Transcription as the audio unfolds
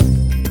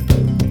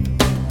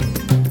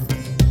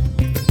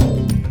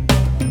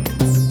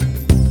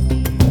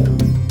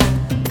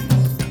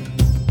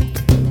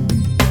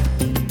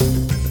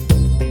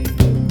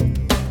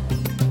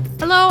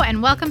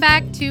welcome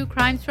back to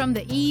Crimes from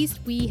the East.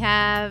 We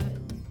have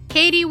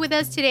Katie with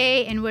us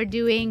today, and we're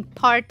doing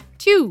part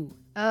 2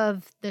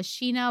 of the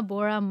Sheena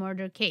Bora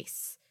murder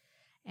case.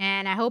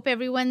 And I hope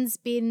everyone's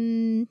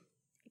been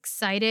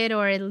excited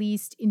or at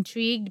least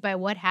intrigued by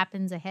what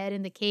happens ahead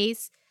in the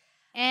case.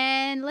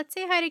 And let's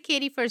say hi to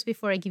Katie first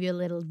before I give you a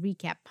little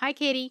recap. Hi,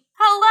 Katie.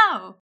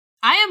 Hello.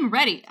 I am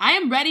ready. I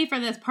am ready for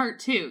this part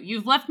 2.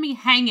 You've left me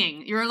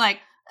hanging. You're like,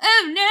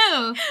 oh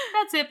no,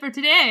 that's it for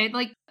today.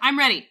 Like, I'm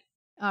ready.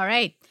 All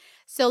right.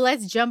 So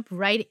let's jump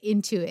right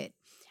into it.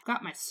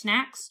 Got my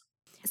snacks.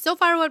 So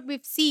far, what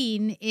we've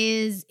seen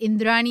is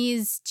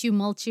Indrani's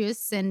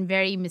tumultuous and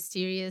very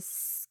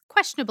mysterious,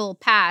 questionable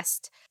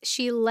past.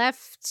 She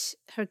left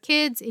her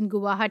kids in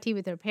Guwahati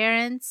with her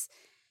parents.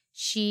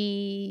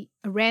 She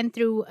ran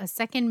through a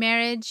second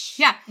marriage.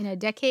 Yeah. In a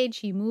decade,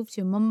 she moved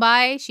to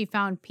Mumbai. She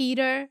found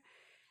Peter.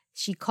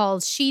 She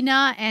calls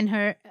Sheena and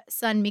her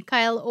son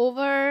Mikhail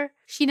over.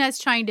 Sheena is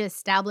trying to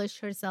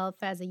establish herself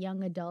as a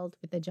young adult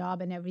with a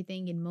job and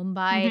everything in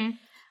Mumbai.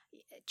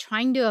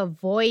 Trying to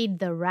avoid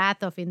the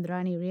wrath of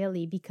Indrani,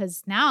 really,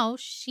 because now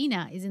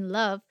Sheena is in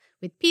love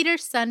with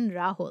Peter's son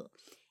Rahul.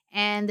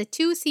 And the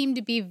two seem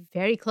to be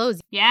very close.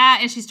 Yeah,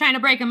 and she's trying to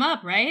break him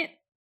up, right?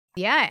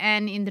 Yeah,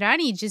 and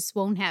Indrani just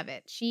won't have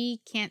it.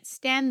 She can't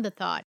stand the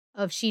thought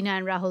of Sheena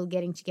and Rahul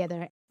getting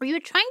together. We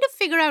were trying to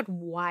figure out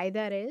why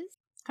that is.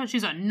 Because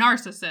she's a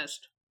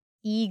narcissist.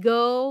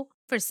 Ego.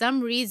 For some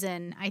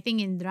reason, I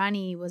think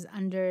Indrani was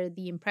under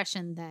the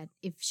impression that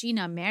if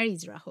Sheena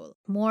marries Rahul,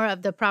 more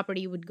of the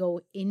property would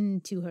go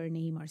into her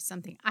name or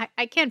something.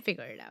 I can't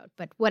figure it out,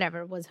 but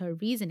whatever was her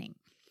reasoning.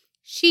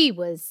 She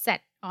was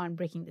set on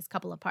breaking this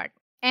couple apart.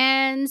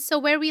 And so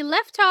where we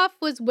left off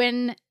was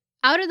when,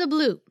 out of the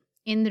blue,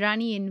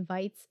 Indrani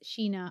invites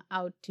Sheena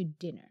out to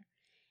dinner.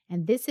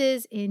 And this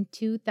is in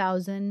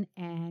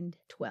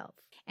 2012.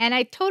 And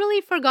I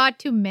totally forgot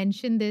to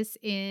mention this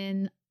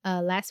in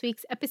last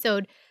week's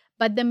episode,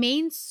 but the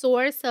main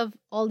source of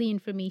all the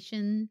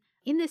information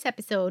in this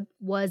episode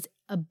was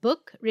a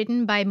book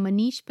written by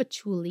Manish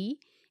Pachuli.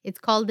 It's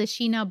called The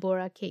Sheena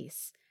Bora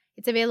Case.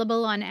 It's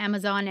available on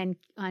Amazon and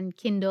on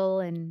Kindle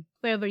and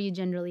wherever you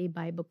generally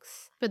buy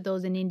books. For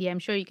those in India, I'm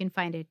sure you can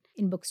find it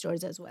in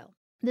bookstores as well.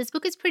 This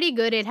book is pretty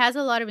good. It has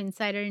a lot of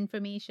insider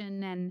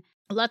information and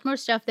a lot more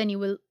stuff than you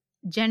will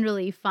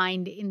generally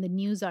find in the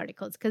news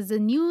articles, because the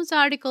news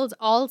articles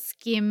all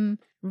skim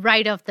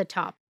right off the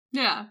top.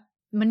 Yeah.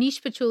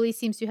 Manish Pachuli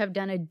seems to have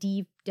done a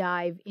deep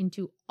dive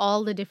into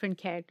all the different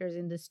characters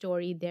in the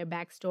story, their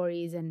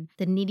backstories, and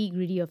the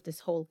nitty-gritty of this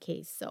whole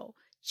case. So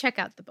check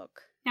out the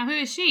book. Now, who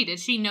is she?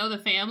 Does she know the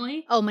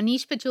family? Oh,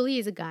 Manish Pachuli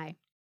is a guy.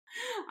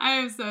 I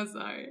am so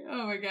sorry.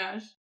 Oh my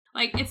gosh.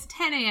 Like, it's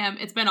 10 a.m.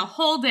 It's been a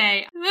whole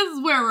day. This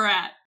is where we're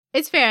at.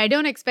 It's fair. I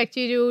don't expect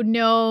you to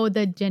know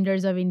the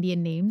genders of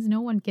Indian names.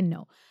 No one can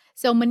know.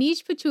 So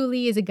Manish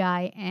Pachuli is a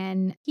guy,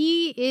 and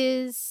he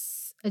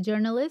is a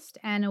journalist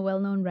and a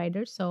well-known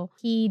writer. So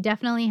he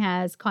definitely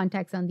has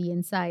contacts on the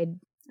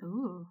inside.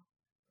 Ooh.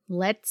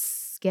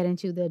 Let's get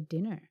into the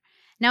dinner.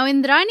 Now,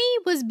 Indrani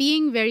was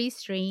being very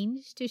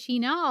strange to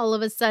Sheena. All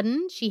of a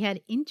sudden, she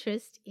had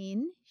interest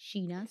in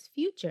Sheena's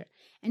future.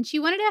 And she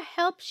wanted to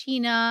help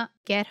Sheena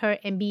get her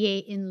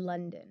MBA in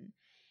London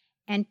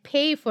and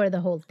pay for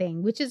the whole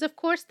thing, which is, of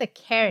course, the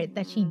carrot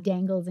that she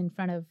dangles in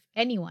front of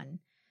anyone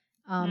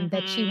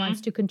that she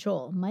wants to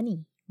control.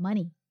 Money.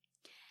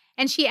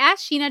 And she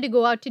asked Sheena to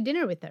go out to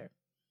dinner with her.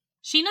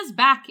 Sheena's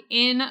back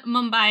in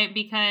Mumbai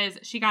because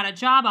she got a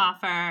job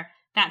offer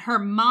that her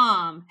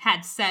mom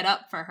had set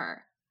up for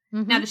her.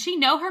 Now, does she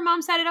know her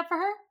mom set it up for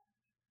her?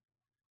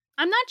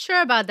 I'm not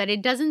sure about that.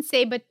 It doesn't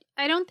say, but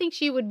I don't think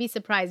she would be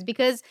surprised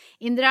because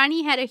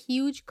Indrani had a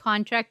huge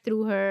contract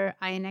through her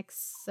INX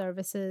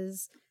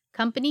services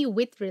company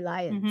with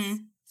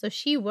Reliance. So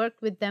she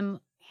worked with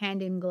them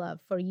hand in glove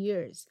for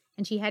years,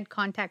 and she had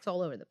contacts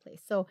all over the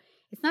place. So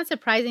it's not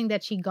surprising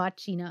that she got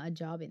Sheena a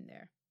job in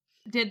there.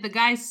 Did the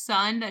guy's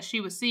son that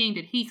she was seeing,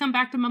 did he come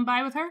back to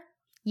Mumbai with her?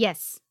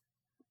 Yes.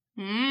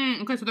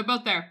 Okay, so they're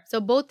both there. So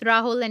both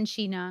Rahul and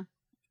Sheena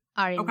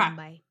are in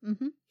Mumbai.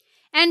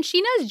 And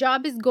Sheena's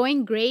job is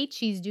going great.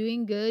 She's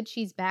doing good.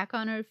 She's back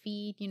on her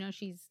feet. You know,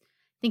 she's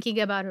thinking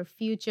about her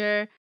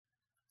future.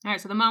 All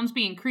right, so the mom's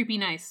being creepy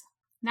nice.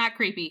 Not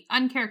creepy,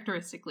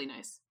 uncharacteristically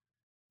nice.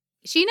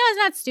 Sheena is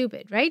not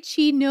stupid, right?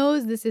 She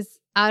knows this is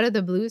out of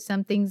the blue.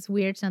 Something's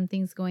weird,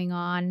 something's going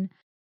on.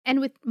 And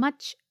with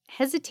much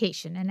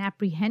hesitation and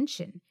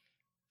apprehension,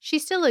 she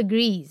still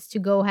agrees to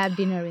go have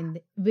dinner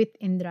with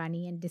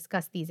Indrani and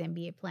discuss these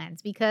MBA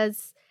plans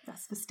because...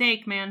 That's the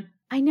stake, man.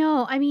 I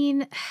know. I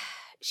mean,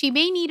 she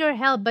may need her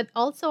help, but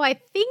also I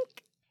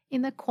think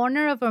in the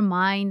corner of her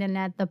mind and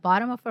at the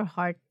bottom of her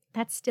heart,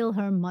 that's still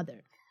her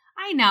mother.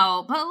 I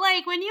know, but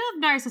like when you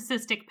have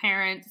narcissistic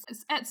parents,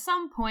 at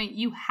some point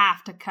you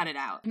have to cut it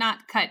out.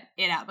 Not cut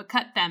it out, but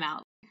cut them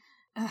out.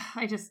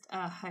 I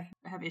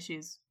have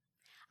issues.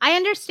 I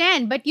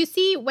understand, but you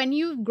see, when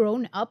you've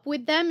grown up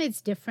with them,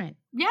 it's different.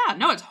 Yeah,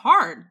 no, it's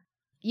hard.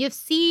 You've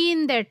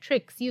seen their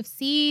tricks, you've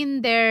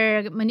seen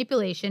their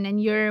manipulation,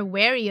 and you're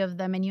wary of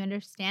them and you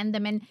understand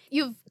them and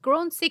you've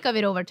grown sick of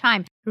it over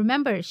time.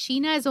 Remember,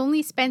 Sheena has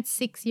only spent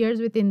 6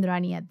 years with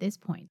Indrani at this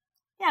point.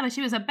 Yeah, but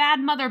she was a bad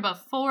mother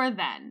before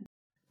then.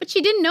 But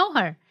she didn't know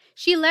her.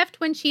 She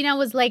left when Sheena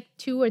was like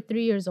 2 or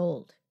 3 years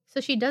old.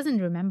 So she doesn't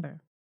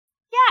remember.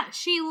 Yeah,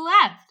 she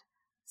left.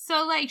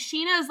 So, like,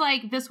 Sheena's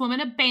like, this woman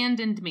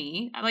abandoned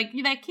me. Like,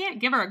 that can't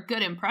give her a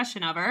good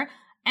impression of her.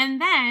 And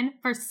then,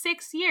 for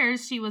 6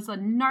 years, she was a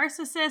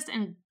narcissist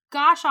and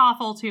gosh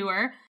awful to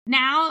her.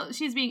 Now,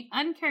 she's being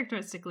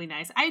uncharacteristically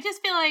nice. I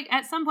just feel like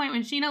at some point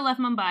when Sheena left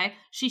Mumbai,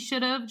 she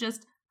should have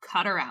just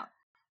cut her out.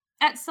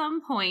 At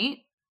some point,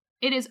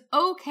 it is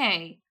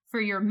okay for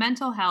your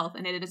mental health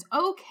and it is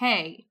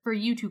okay for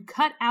you to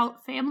cut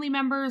out family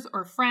members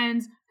or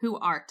friends who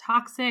are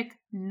toxic,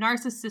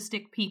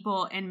 narcissistic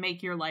people and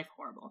make your life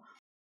horrible.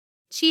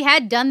 She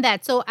had done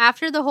that. So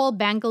after the whole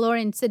Bangalore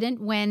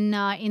incident, when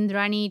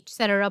Indrani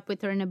set her up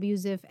with an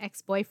abusive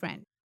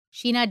ex-boyfriend,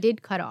 Sheena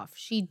did cut off.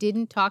 She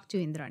didn't talk to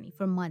Indrani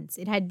for months.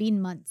 It had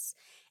been months.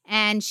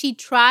 And she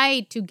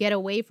tried to get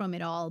away from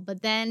it all.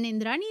 But then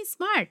Indrani is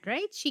smart,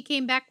 right? She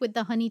came back with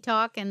the honey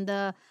talk and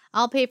the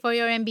I'll pay for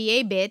your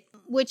MBA bit,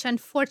 which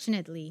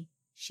unfortunately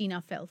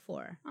Sheena fell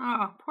for.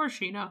 Oh, poor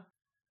Sheena.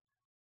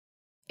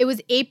 It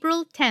was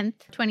April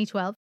 10th,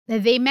 2012.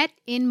 They met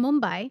in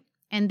Mumbai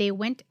and they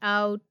went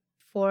out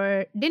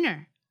for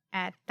dinner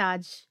at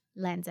Taj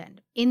Land's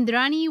End.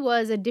 Indrani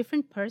was a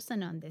different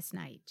person on this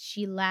night.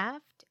 She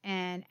laughed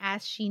and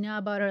asked Sheena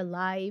about her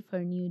life,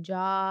 her new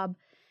job.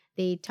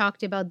 They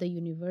talked about the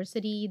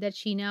university that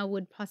Sheena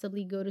would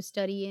possibly go to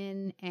study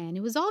in. And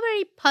it was all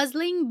very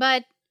puzzling,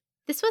 but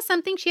this was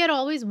something she had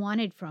always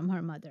wanted from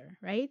her mother,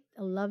 right?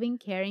 A loving,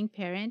 caring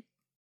parent.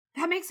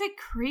 That makes it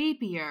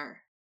creepier.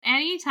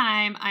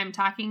 Anytime I'm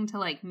talking to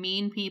like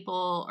mean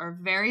people or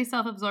very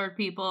self-absorbed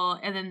people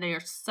and then they are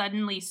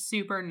suddenly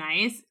super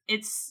nice,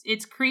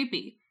 it's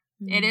creepy.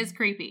 It is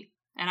creepy.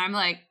 And I'm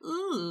like,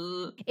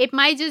 ooh. It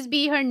might just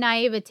be her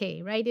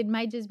naivete, right? It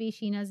might just be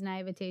Sheena's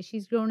naivete.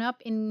 She's grown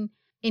up in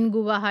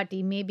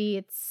Guwahati. Maybe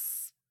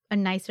it's a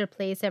nicer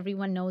place.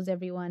 Everyone knows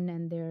everyone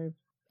and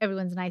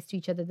everyone's nice to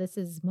each other. This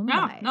is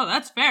Mumbai. No,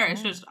 that's fair. Yeah.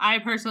 It's just, I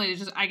personally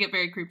I get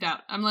very creeped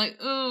out. I'm like,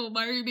 oh,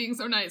 why are you being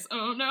so nice?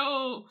 Oh,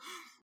 no.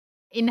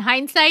 In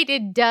hindsight,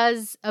 it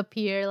does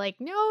appear like,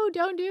 no,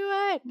 don't do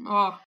it.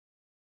 Oh.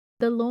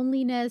 The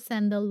loneliness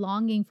and the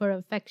longing for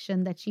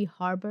affection that she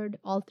harbored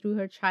all through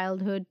her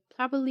childhood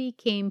probably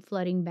came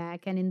flooding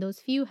back. And in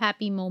those few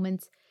happy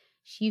moments,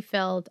 she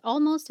felt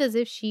almost as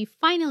if she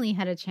finally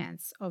had a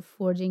chance of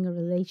forging a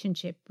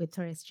relationship with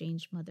her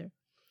estranged mother.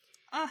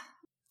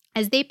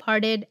 As they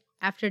parted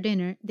after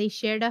dinner, they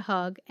shared a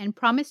hug and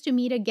promised to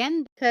meet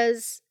again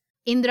because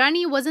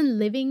Indrani wasn't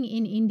living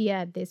in India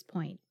at this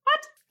point.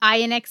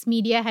 INX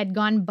Media had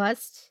gone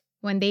bust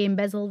when they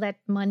embezzled that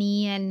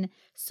money and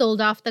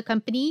sold off the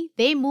company.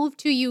 They moved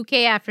to UK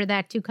after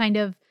that to kind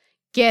of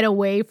get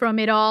away from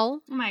it all.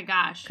 Oh my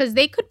gosh. Because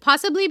they could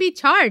possibly be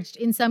charged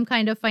in some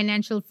kind of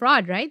financial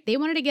fraud, right? They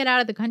wanted to get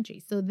out of the country.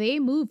 So they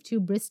moved to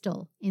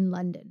Bristol in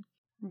London.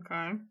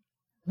 Okay.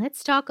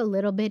 Let's talk a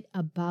little bit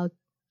about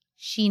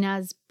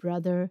Sheena's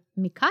brother,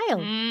 Mikhail.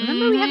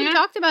 Remember, we haven't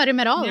talked about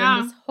him at all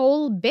in this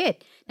whole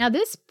bit. Now,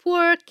 this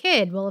poor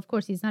kid, well, of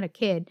course, he's not a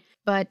kid,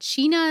 but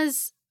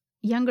Sheena's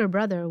younger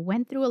brother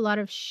went through a lot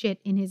of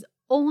shit in his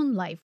own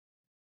life.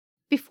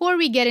 Before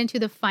we get into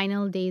the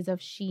final days of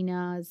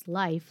Sheena's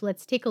life,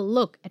 let's take a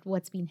look at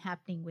what's been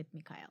happening with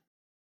Mikhail.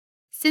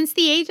 Since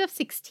the age of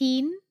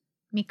 16,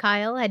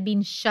 Mikhail had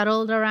been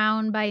shuttled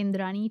around by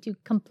Indrani to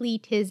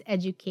complete his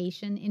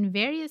education in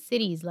various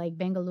cities like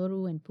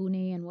Bengaluru and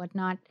Pune and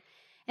whatnot.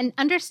 And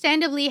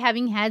understandably,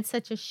 having had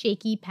such a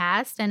shaky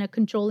past and a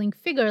controlling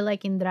figure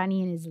like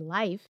Indrani in his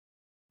life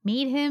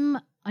made him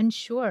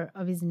unsure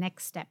of his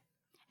next step.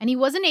 And he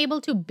wasn't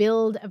able to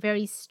build a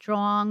very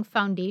strong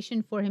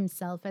foundation for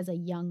himself as a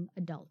young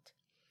adult.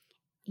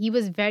 He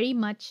was very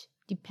much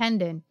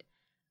dependent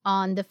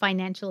on the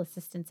financial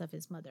assistance of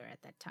his mother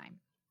at that time.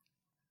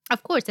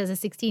 Of course, as a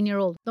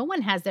 16-year-old, no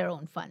one has their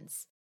own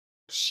funds.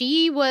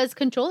 She was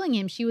controlling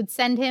him. She would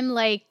send him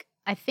like,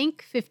 I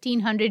think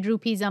 1,500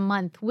 rupees a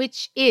month,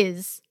 which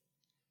is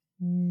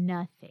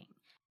nothing.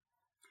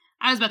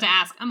 I was about to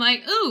ask. I'm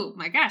like, ooh,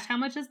 my gosh, how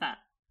much is that?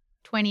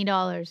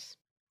 $20.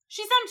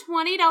 She sent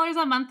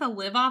 $20 a month to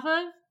live off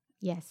of?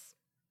 Yes,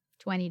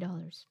 $20.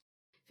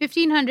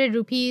 1,500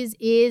 rupees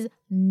is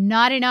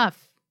not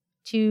enough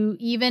to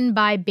even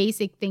buy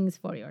basic things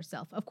for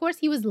yourself. Of course,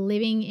 he was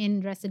living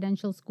in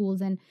residential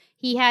schools and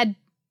he had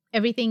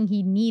everything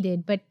he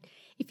needed. But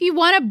if you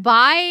want to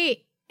buy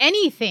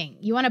anything,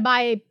 you want to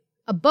buy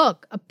a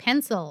book, a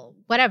pencil,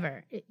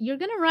 whatever, you're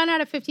going to run out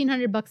of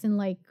 $1,500 in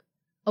like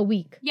a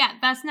week. Yeah,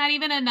 that's not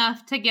even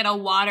enough to get a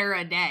water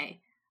a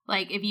day.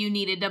 Like if you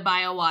needed to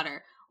buy a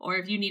water or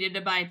if you needed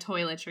to buy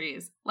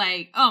toiletries.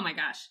 Like, oh my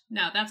gosh,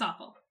 no, that's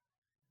awful.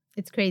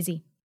 It's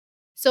crazy.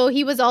 So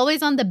he was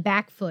always on the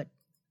back foot.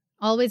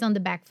 Always on the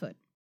back foot.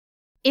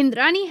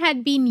 Indrani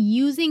had been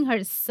using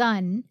her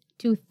son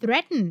to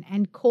threaten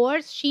and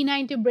coerce Sheena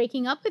into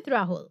breaking up with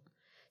Rahul.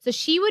 So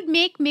she would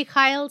make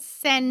Mikhail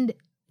send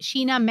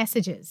Sheena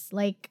messages,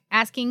 like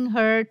asking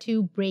her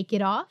to break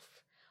it off,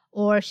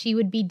 or she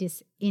would be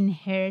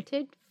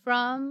disinherited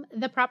from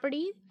the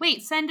property.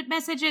 Wait, send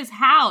messages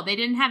how? They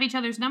didn't have each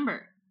other's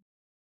number.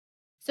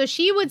 So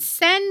she would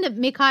send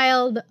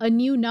Mikhail a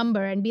new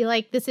number and be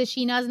like, this is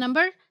Sheena's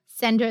number,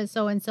 send her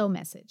so-and-so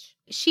message.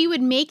 She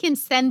would make him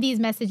send these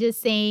messages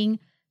saying,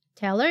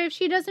 tell her if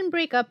she doesn't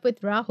break up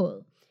with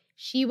Rahul,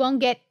 she won't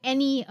get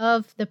any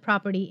of the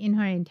property in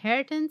her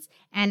inheritance,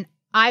 and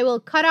I will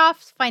cut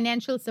off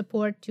financial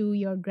support to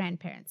your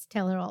grandparents.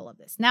 Tell her all of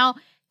this. Now,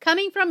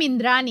 coming from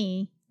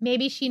Indrani,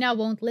 maybe Sheena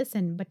won't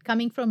listen, but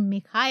coming from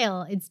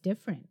Mikhail, it's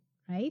different,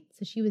 right?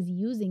 So she was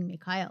using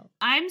Mikhail.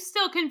 I'm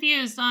still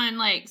confused on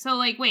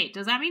wait,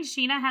 does that mean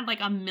Sheena had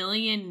like 1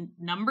 million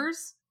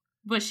numbers?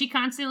 Was she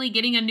constantly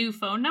getting a new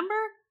phone number?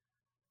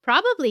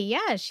 Probably,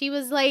 yeah. She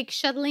was like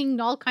shuttling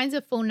all kinds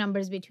of phone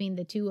numbers between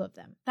the two of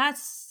them.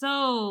 That's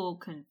so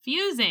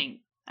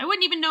confusing. I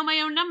wouldn't even know my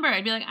own number.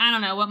 I'd be like, I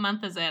don't know, what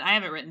month is it? I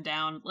have it written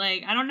down.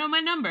 Like, I don't know my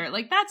number.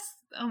 Like,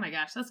 oh my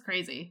gosh, that's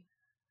crazy.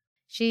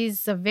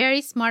 She's a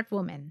very smart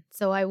woman,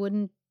 so I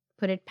wouldn't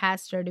put it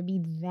past her to be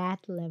that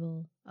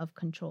level of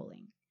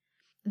controlling.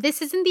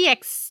 This isn't the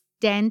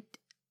extent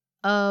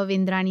of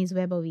Indrani's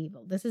web of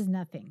evil. This is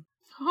nothing.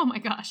 Oh my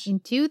gosh. In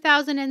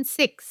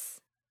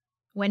 2006,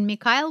 when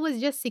Mikhail was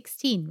just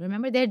 16,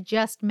 remember they'd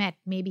just met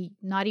maybe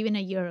not even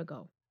a year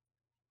ago,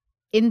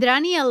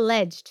 Indrani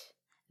alleged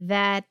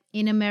that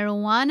in a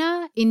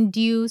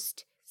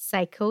marijuana-induced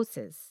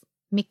psychosis,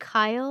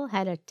 Mikhail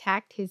had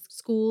attacked his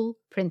school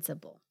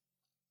principal.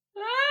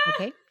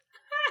 Okay?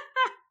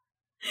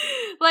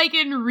 Like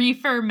in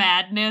Reefer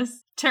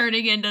Madness,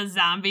 turning into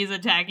zombies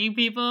attacking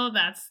people.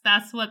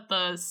 That's what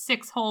the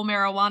 6-hole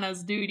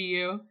marijuanas do to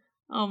you.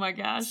 Oh my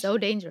gosh. So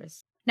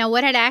dangerous. Now,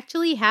 what had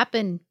actually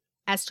happened,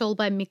 as told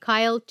by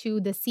Mikhail to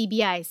the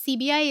CBI.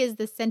 CBI is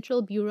the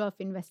Central Bureau of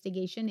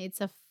Investigation.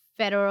 It's a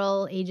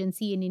federal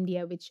agency in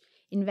India which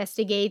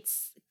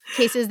investigates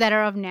cases that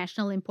are of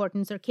national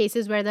importance or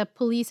cases where the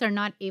police are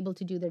not able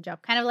to do their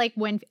job. Kind of like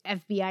when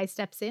FBI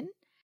steps in.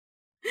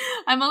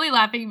 I'm only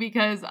laughing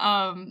because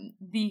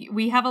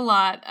we have a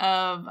lot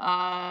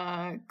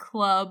of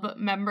club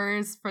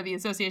members for the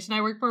association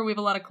I work for. We have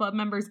a lot of club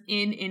members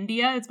in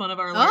India. It's one of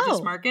our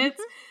largest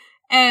markets.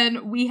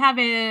 And we have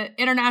an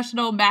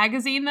international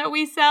magazine that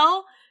we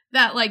sell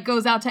that like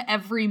goes out to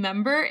every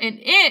member, and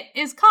it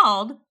is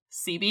called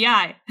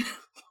CBI.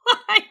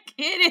 Like,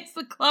 it is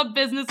the Club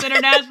Business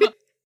International.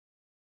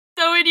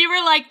 So when you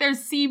were like,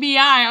 there's CBI,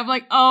 I'm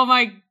like, oh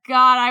my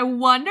God, I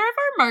wonder if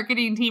our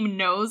marketing team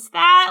knows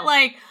that.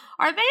 Like,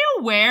 are they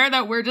aware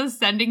that we're just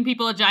sending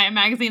people a giant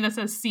magazine that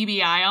says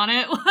CBI on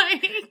it?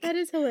 Like, that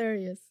is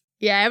hilarious.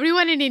 Yeah,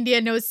 everyone in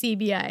India knows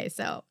CBI,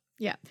 so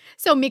yeah.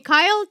 So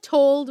Mikhail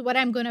told, what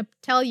I'm going to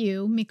tell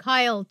you,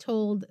 Mikhail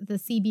told the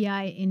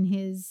CBI in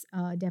his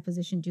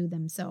deposition to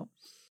them. So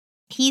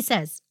he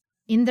says,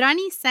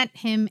 Indrani sent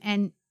him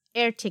an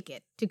air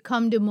ticket to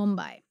come to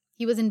Mumbai.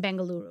 He was in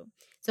Bengaluru.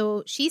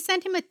 So she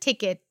sent him a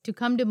ticket to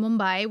come to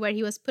Mumbai where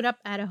he was put up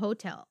at a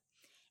hotel.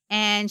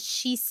 And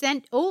she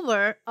sent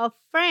over a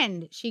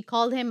friend. She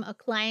called him a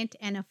client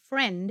and a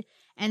friend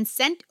and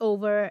sent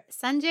over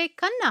Sanjay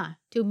Khanna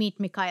to meet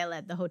Mikhail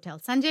at the hotel.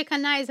 Sanjay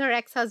Khanna is her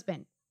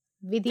ex-husband,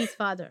 Vidhi's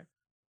father.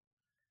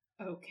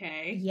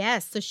 Okay.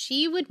 Yes, so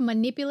she would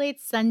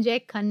manipulate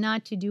Sanjay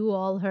Khanna to do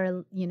all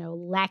her,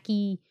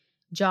 lackey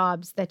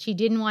jobs that she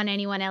didn't want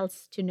anyone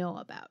else to know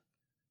about.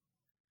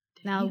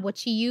 Now, what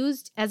she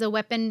used as a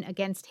weapon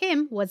against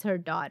him was her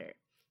daughter.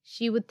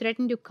 She would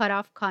threaten to cut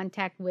off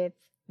contact with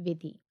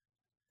Vidhi.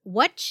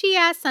 What she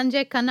asked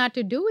Sanjay Khanna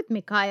to do with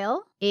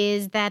Mikhail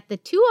is that the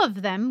two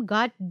of them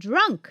got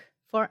drunk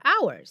for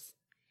hours.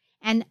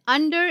 And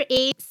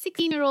underage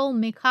 16-year-old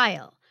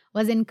Mikhail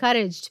was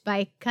encouraged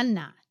by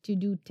Khanna to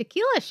do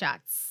tequila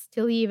shots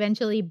till he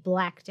eventually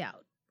blacked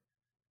out.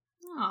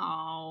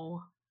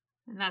 Oh.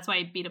 And that's why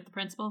he beat up the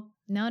principal?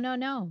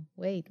 No.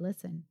 Wait,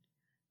 listen.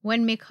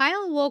 When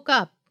Mikhail woke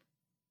up,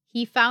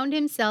 he found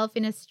himself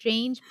in a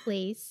strange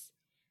place,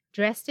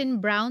 dressed in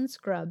brown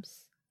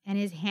scrubs, and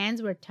his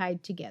hands were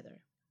tied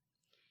together.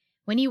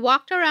 When he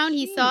walked around,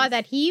 he saw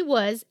that he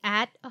was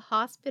at a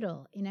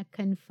hospital in a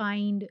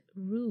confined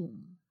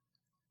room.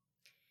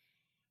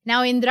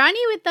 Now, Indrani,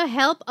 with the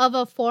help of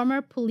a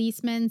former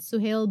policeman,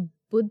 Suhail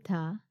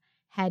Buddha,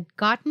 had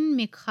gotten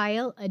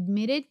Mikhail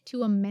admitted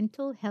to a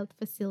mental health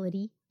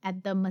facility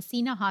at the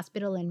Masina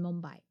Hospital in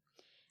Mumbai,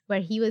 where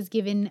he was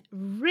given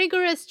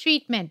rigorous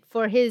treatment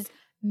for his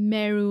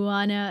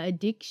marijuana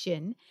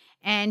addiction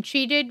and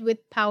treated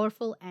with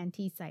powerful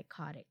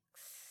antipsychotics.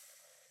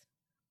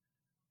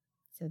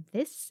 So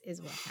this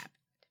is what happened.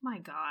 My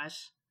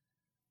gosh.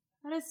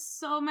 That is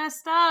so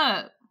messed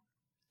up.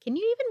 Can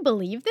you even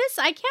believe this?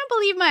 I can't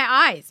believe my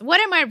eyes.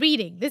 What am I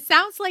reading? This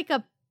sounds like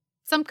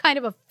some kind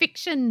of a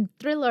fiction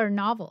thriller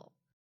novel.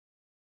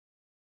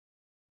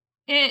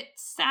 It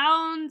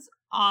sounds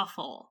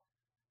awful.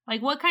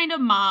 Like, what kind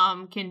of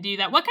mom can do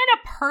that? What kind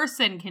of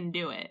person can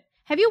do it?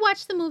 Have you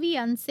watched the movie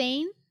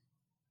Unsane?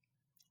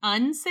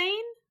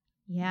 Unsane?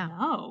 Yeah.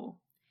 No.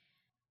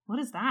 What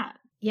is that?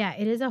 Yeah,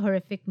 it is a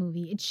horrific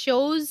movie. It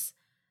shows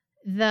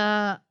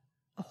the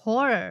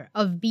horror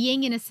of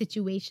being in a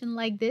situation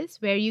like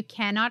this where you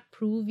cannot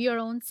prove your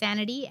own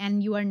sanity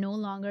and you are no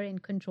longer in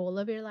control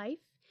of your life.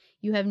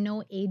 You have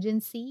no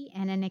agency,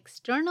 and an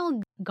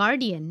external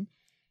guardian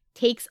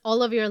takes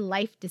all of your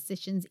life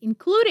decisions,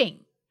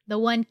 including the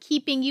one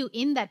keeping you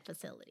in that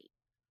facility.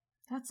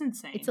 That's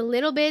insane. It's a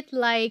little bit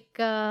like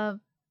the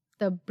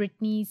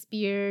Britney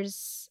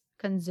Spears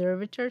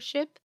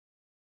conservatorship.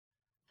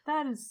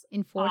 That is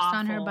enforced awful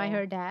on her by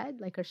her dad,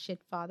 like her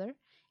shit father.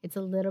 It's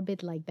a little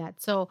bit like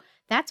that. So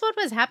that's what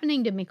was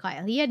happening to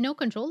Mikhail. He had no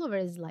control over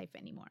his life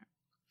anymore.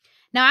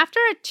 Now, after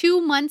a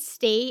 2-month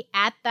stay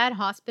at that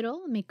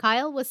hospital,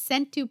 Mikhail was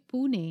sent to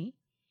Pune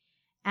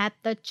at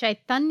the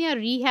Chaitanya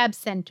Rehab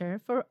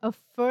Center for a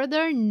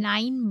further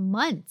 9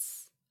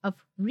 months of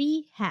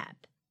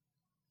rehab.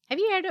 Have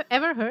you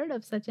ever heard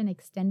of such an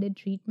extended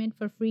treatment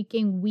for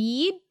freaking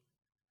weed?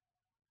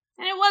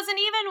 And it wasn't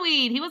even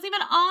weed. He wasn't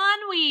even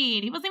on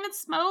weed. He wasn't even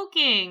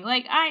smoking.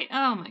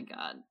 Oh my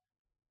God.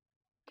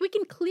 We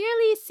can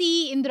clearly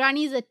see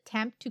Indrani's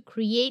attempt to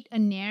create a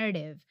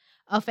narrative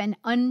of an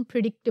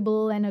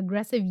unpredictable and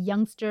aggressive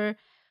youngster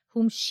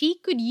whom she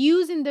could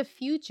use in the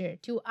future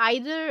to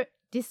either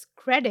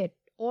discredit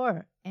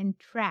or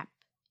entrap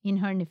in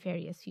her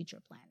nefarious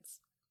future plans.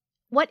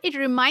 What it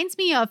reminds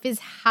me of is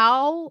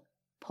how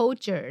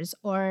poachers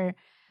or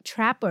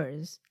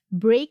trappers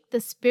break the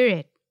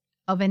spirit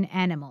of an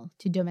animal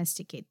to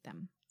domesticate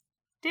them.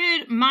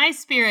 Dude, my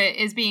spirit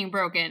is being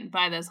broken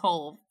by this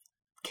whole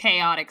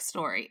chaotic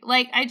story.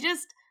 The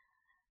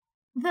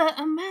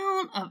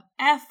amount of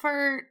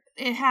effort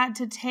it had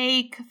to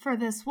take for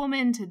this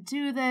woman to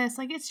do this,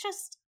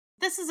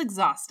 this is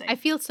exhausting. I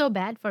feel so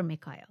bad for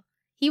Mikhail.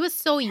 He was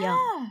so young.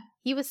 Yeah.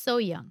 He was so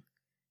young.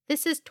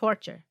 This is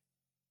torture.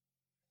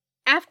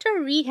 After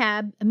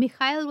rehab,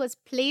 Mikhail was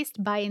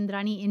placed by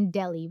Indrani in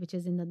Delhi, which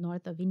is in the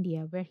north of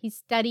India, where he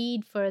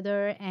studied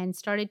further and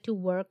started to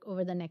work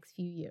over the next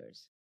few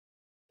years.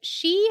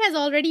 She has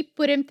already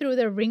put him through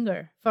the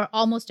ringer for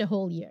almost a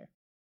whole year.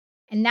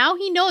 And now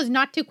he knows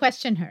not to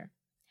question her.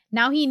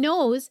 Now he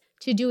knows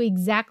to do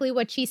exactly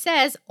what she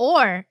says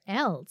or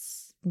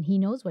else. And he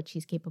knows what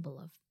she's capable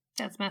of.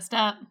 That's messed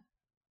up.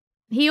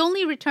 He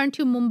only returned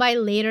to Mumbai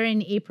later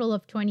in April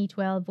of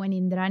 2012 when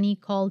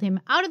Indrani called him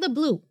out of the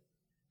blue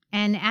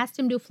and asked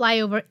him to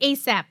fly over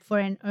ASAP for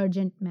an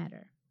urgent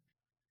matter.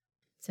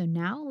 So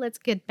now let's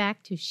get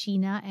back to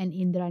Sheena and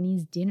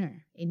Indrani's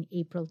dinner in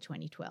April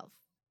 2012.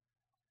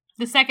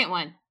 The second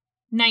one,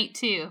 night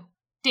 2,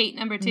 date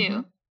number 2.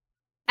 Mm-hmm.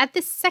 At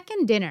the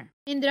second dinner,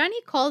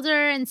 Indrani calls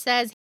her and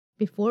says,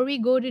 before we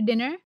go to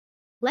dinner,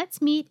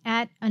 let's meet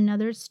at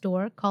another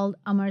store called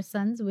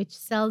Amarsons, which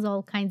sells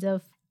all kinds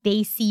of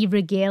desi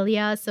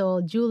regalia,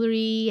 so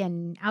jewelry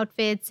and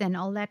outfits and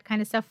all that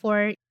kind of stuff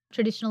for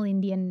traditional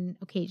Indian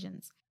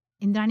occasions.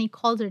 Indrani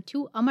called her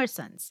to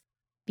Amarsons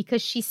because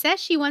she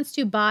says she wants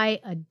to buy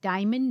a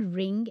diamond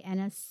ring and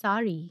a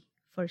sari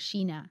for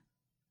Sheena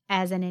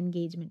as an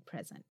engagement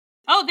present.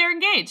 Oh, they're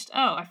engaged.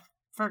 Oh, I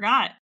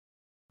forgot.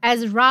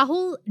 As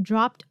Rahul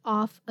dropped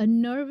off a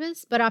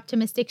nervous but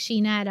optimistic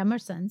Sheena at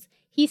Amarsons,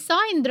 he saw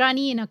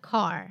Indrani in a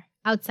car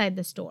outside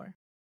the store.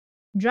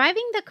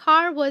 Driving the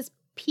car was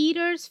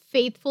Peter's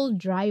faithful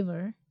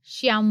driver,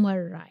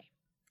 Shyamvar Rai.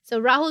 So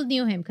Rahul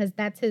knew him because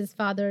that's his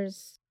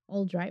father's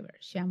old driver,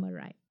 Shyamvar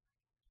Rai.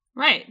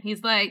 Right.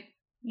 He's like,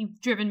 you've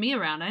driven me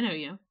around. I know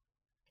you.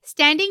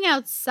 Standing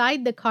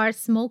outside the car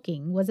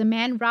smoking was a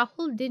man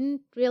Rahul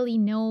didn't really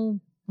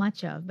know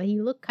much of, but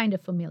he looked kind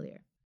of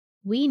familiar.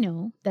 We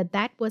know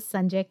that was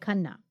Sanjay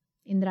Khanna,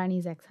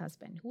 Indrani's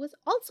ex-husband, who was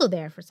also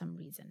there for some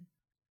reason.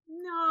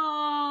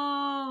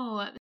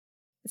 No.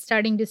 It's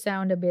starting to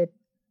sound a bit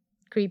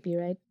creepy,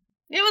 right?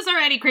 It was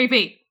already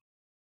creepy.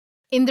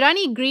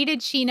 Indrani greeted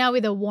Sheena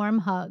with a warm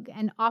hug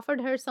and offered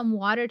her some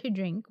water to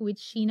drink, which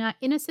Sheena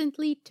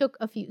innocently took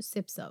a few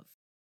sips of.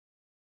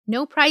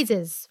 No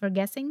prizes for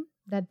guessing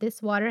that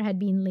this water had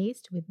been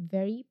laced with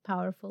very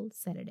powerful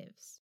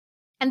sedatives.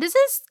 And this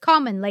is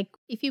common. Like,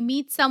 if you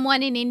meet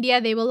someone in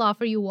India, they will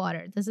offer you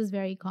water. This is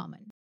very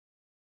common.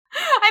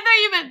 I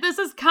thought you meant this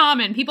is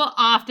common. People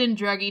often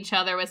drug each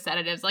other with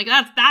sedatives. Like,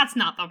 that's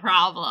not the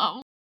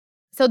problem.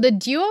 So the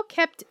duo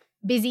kept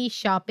busy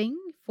shopping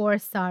for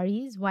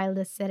saris while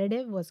the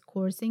sedative was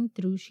coursing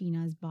through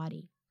Sheena's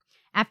body.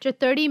 After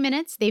 30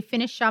 minutes, they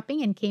finished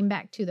shopping and came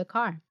back to the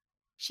car.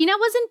 Sheena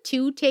wasn't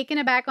too taken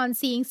aback on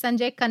seeing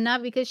Sanjay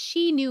Khanna because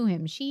she knew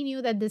him. She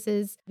knew that this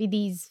is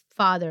Vidhi's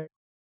father.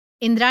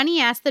 Indrani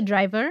asked the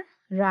driver,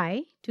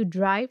 Rai, to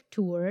drive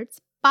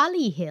towards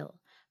Pali Hill.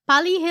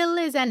 Pali Hill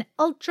is an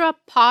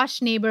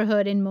ultra-posh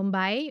neighborhood in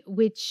Mumbai,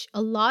 which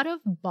a lot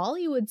of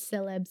Bollywood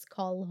celebs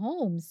call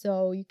home.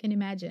 So you can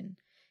imagine.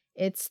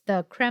 It's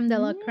the creme de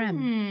la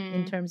creme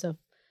in terms of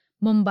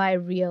Mumbai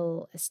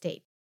real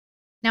estate.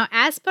 Now,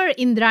 as per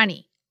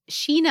Indrani,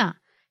 Sheena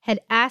had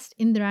asked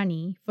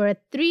Indrani for a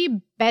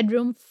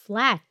 3-bedroom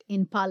flat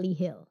in Pali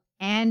Hill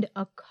and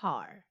a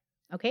car.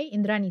 Okay,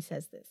 Indrani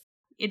says this.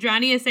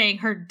 Indrani is saying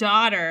her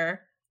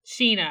daughter,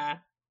 Sheena,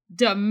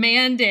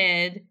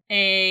 demanded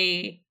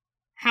a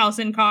house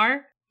and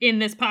car in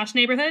this posh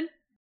neighborhood?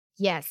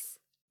 Yes.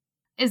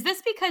 Is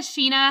this because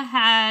Sheena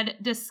had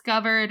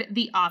discovered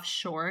the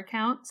offshore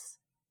accounts?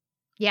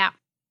 Yeah.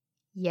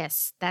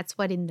 Yes, that's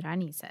what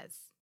Indrani says.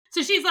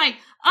 So she's like,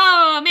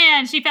 oh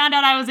man, she found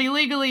out I was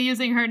illegally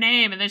using her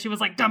name. And then she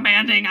was like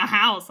demanding a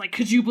house. Like,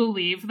 could you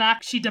believe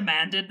that? She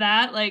demanded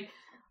that? Like,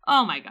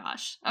 oh my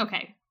gosh.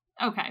 Okay.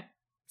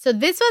 So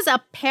this was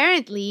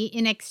apparently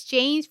in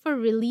exchange for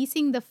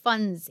releasing the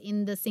funds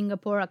in the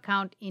Singapore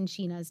account in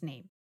Sheena's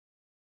name.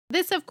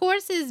 This, of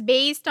course, is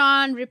based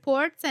on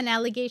reports and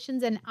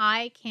allegations, and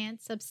I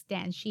can't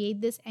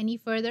substantiate this any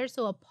further,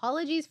 so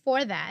apologies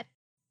for that.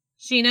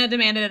 Sheena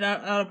demanded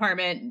an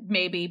apartment,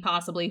 maybe,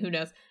 possibly, who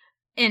knows.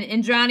 And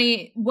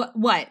Indrani,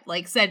 what?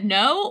 Like, said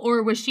no?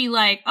 Or was she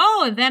like,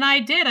 oh, then I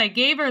did. I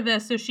gave her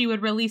this so she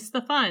would release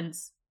the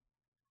funds.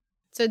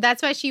 So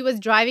that's why she was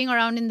driving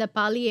around in the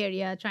Pali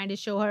area trying to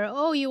show her,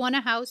 oh, you want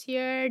a house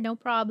here? No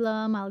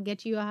problem. I'll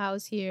get you a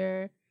house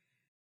here.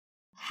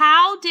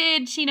 How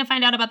did Sheena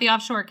find out about the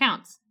offshore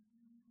accounts?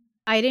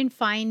 I didn't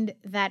find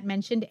that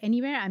mentioned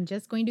anywhere. I'm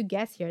just going to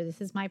guess here. This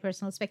is my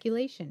personal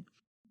speculation.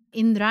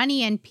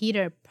 Indrani and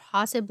Peter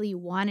possibly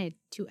wanted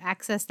to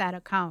access that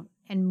account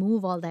and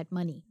move all that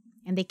money.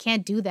 And they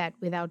can't do that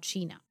without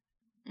Sheena.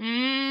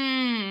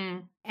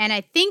 And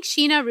I think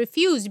Sheena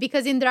refused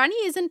because Indrani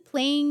isn't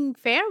playing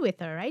fair with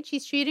her, right?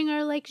 She's treating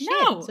her like shit.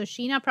 No. So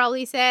Sheena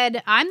probably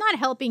said, I'm not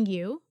helping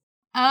you.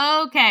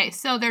 Okay,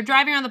 so they're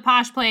driving around the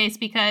posh place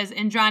because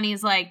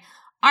Indrani's like,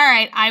 all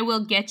right, I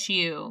will get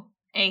you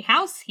a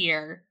house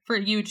here for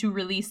you to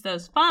release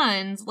those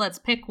funds. Let's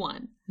pick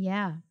one.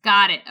 Yeah.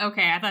 Got it.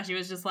 Okay, I thought she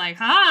was just like,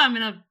 I'm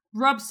going to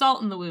rub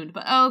salt in the wound.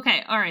 But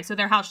okay, all right, so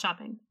they're house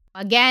shopping.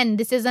 Again,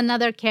 this is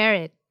another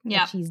carrot that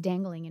that she's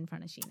dangling in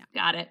front of Sheena.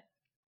 Got it.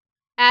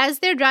 As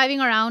they're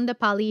driving around the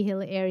Pali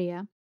Hill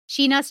area,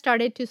 Sheena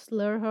started to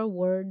slur her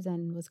words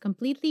and was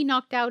completely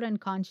knocked out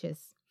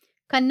unconscious.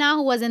 Kanna,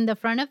 who was in the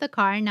front of the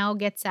car, now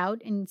gets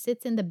out and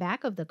sits in the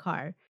back of the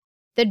car.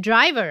 The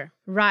driver,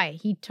 Rai,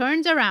 he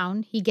turns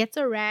around, he gets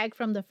a rag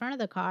from the front of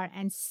the car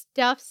and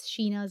stuffs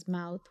Sheena's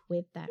mouth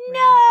with that No, rag.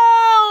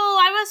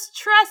 I was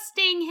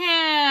trusting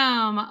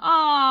him.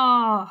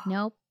 Oh.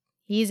 Nope,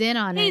 he's in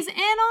on it. He's in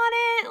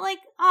on it? Like,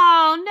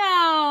 oh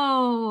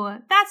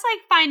no. That's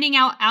like finding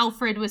out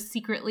Alfred was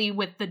secretly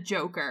with the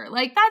Joker.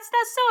 Like, that's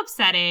so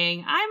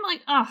upsetting. I'm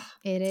like, ugh.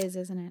 It is,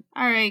 isn't it?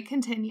 All right,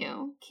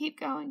 continue. Keep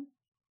going.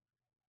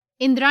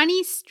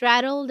 Indrani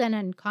straddled an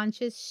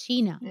unconscious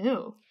Sheena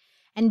Ew.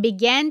 and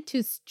began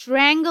to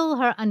strangle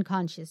her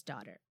unconscious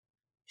daughter.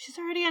 She's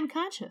already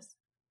unconscious.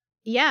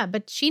 Yeah,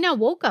 but Sheena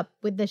woke up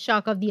with the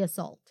shock of the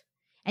assault.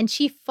 And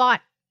she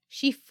fought.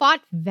 She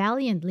fought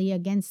valiantly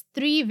against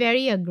 3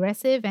 very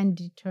aggressive and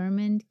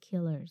determined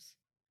killers.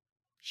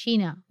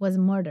 Sheena was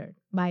murdered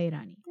by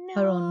Irani,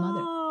 her own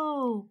mother.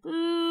 No.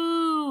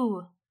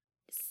 Boo.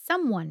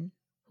 Someone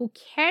who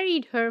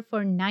carried her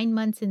for 9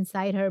 months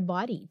inside her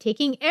body,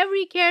 taking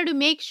every care to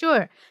make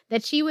sure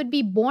that she would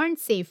be born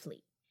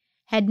safely,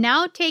 had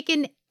now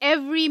taken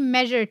every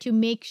measure to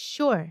make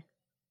sure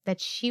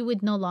that she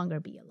would no longer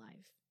be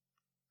alive.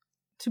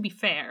 To be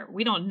fair,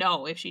 we don't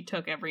know if she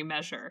took every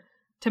measure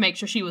to make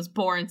sure she was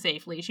born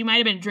safely. She might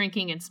have been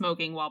drinking and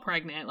smoking while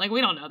pregnant. Like,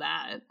 we don't know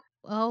that.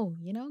 Oh,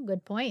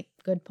 good point.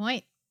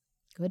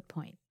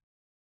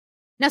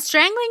 Now,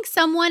 strangling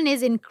someone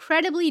is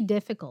incredibly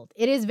difficult.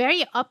 It is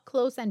very up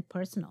close and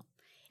personal.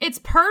 It's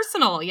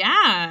personal,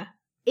 yeah.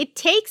 It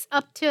takes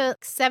up to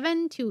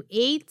 7 to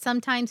 8,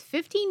 sometimes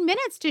 15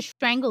 minutes to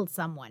strangle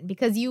someone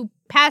because you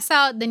pass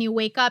out, then you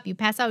wake up, you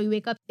pass out, you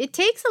wake up. It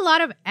takes a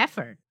lot of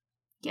effort.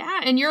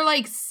 Yeah, and you're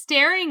like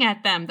staring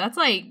at them.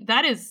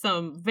 That is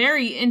some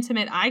very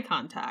intimate eye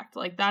contact.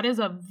 Like, that is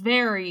a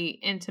very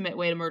intimate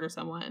way to murder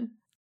someone.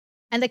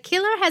 And the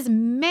killer has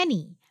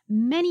many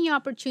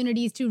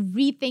opportunities to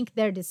rethink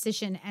their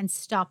decision and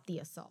stop the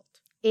assault.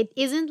 It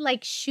isn't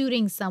like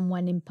shooting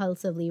someone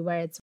impulsively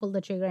where it's pull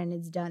the trigger and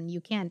it's done. You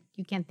can't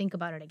think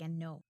about it again.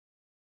 No.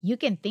 You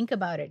can think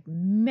about it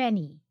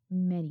many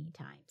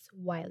times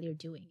while you're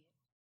doing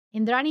it.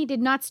 Indrani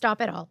did not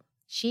stop at all.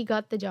 She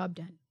got the job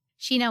done.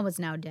 Sheena was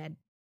now dead.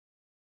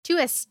 To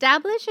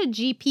establish a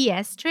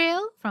GPS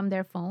trail from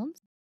their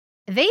phones,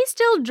 they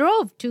still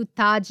drove to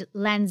Taj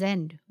Land's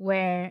End,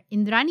 where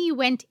Indrani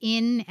went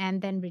in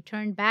and then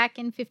returned back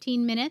in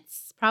 15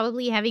 minutes,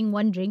 probably having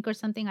one drink or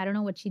something. I don't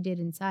know what she did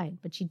inside,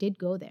 but she did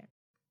go there.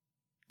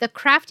 The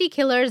crafty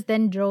killers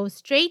then drove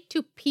straight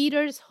to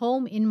Peter's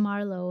home in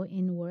Marlow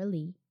in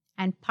Worli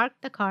and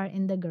parked the car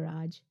in the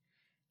garage,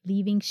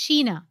 leaving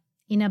Sheena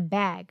in a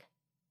bag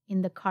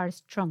in the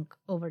car's trunk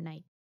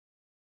overnight.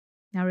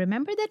 Now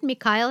remember that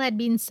Mikhail had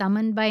been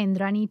summoned by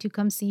Indrani to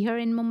come see her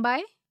in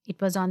Mumbai?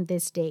 It was on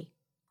this day.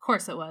 Of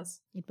course it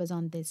was. It was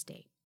on this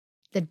day.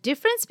 The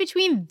difference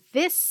between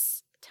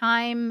this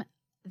time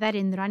that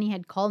Indrani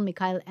had called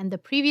Mikhail and the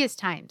previous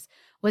times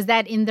was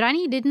that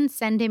Indrani didn't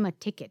send him a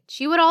ticket.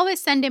 She would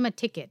always send him a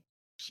ticket.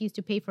 She used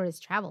to pay for his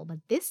travel, but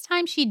this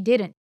time she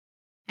didn't.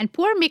 And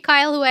poor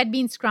Mikhail, who had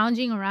been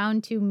scrounging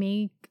around to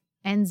make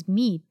ends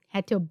meet,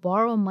 had to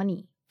borrow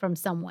money from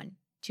someone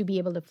to be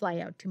able to fly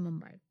out to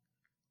Mumbai.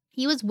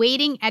 He was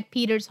waiting at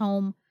Peter's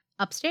home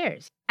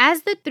upstairs.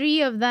 As the three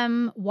of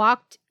them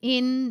walked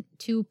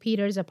into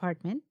Peter's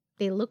apartment,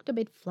 they looked a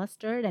bit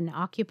flustered and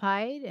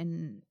occupied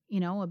and,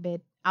 a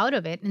bit out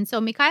of it. And so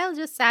Mikhail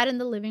just sat in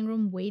the living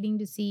room waiting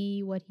to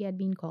see what he had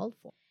been called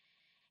for.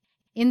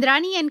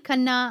 Indrani and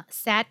Kanna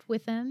sat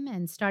with him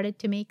and started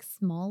to make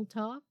small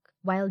talk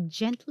while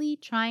gently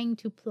trying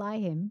to ply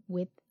him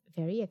with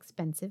very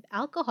expensive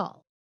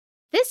alcohol.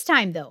 This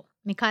time, though,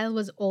 Mikhail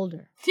was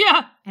older.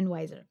 Yeah. And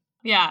wiser.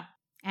 Yeah.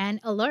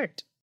 And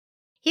alert.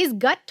 His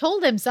gut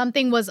told him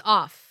something was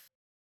off.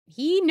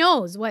 He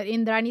knows what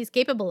Indrani is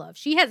capable of.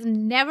 She has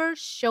never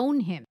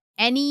shown him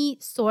any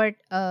sort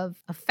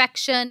of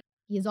affection.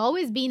 He has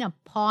always been a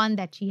pawn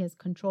that she has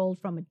controlled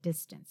from a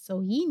distance.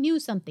 So he knew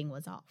something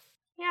was off.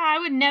 Yeah, I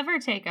would never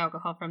take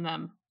alcohol from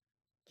them.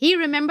 He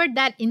remembered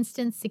that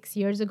instance 6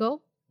 years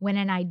ago when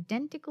an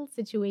identical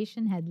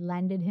situation had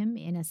landed him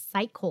in a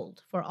psych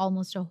hold for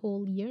almost a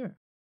whole year.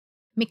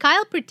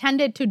 Mikhail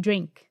pretended to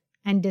drink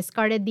and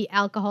discarded the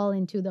alcohol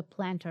into the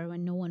planter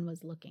when no one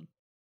was looking.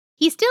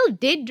 He still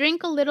did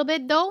drink a little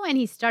bit though, and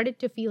he started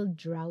to feel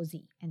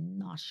drowsy and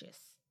nauseous.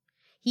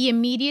 He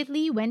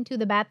immediately went to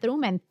the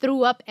bathroom and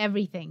threw up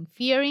everything,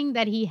 fearing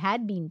that he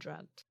had been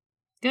drugged.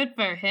 Good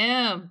for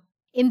him.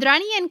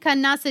 Indrani and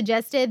Kanna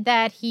suggested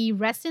that he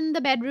rest in the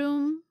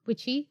bedroom,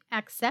 which he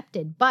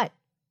accepted, but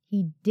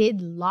he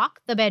did lock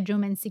the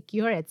bedroom and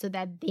secure it so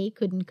that they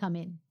couldn't come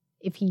in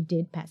if he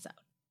did pass out.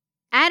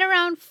 At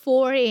around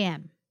 4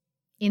 a.m.,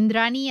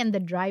 Indrani and the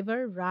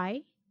driver,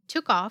 Rai,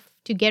 took off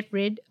to get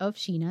rid of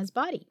Sheena's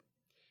body.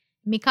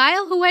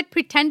 Mikhail, who had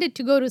pretended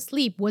to go to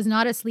sleep, was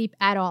not asleep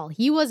at all.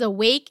 He was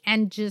awake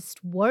and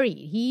just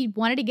worried. He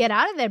wanted to get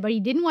out of there, but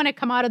he didn't want to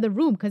come out of the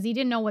room because he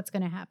didn't know what's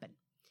going to happen.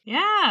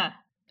 Yeah.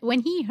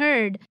 When he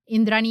heard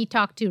Indrani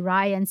talk to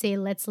Rai and say,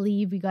 let's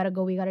leave, we gotta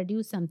go, we gotta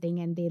do something,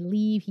 and they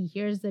leave, he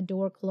hears the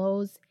door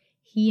close.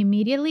 He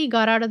immediately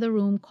got out of the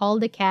room,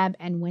 called a cab,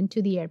 and went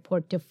to the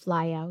airport to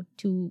fly out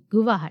to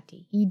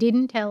Guwahati. He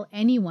didn't tell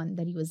anyone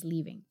that he was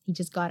leaving. He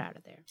just got out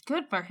of there.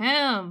 Good for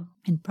him.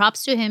 And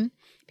props to him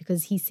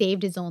because he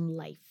saved his own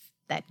life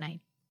that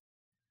night.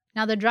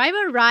 Now, the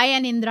driver, Rai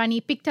and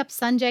Indrani, picked up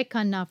Sanjay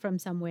Khanna from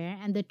somewhere,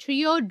 and the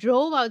trio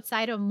drove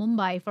outside of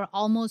Mumbai for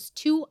almost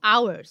 2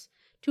 hours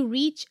to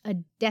reach a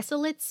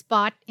desolate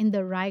spot in the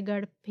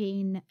Raigad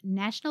Plain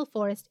National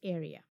Forest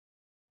area.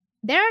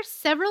 There are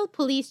several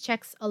police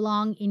checks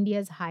along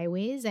India's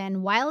highways,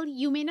 and while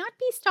you may not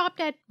be stopped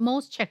at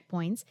most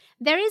checkpoints,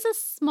 there is a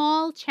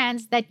small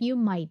chance that you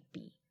might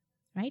be,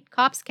 right?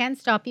 Cops can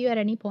stop you at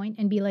any point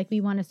and be like, we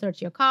want to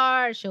search your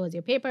car, show us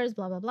your papers,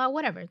 blah, blah, blah,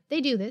 whatever.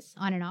 They do this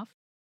on and off.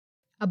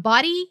 A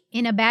body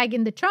in a bag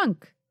in the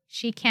trunk,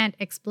 she can't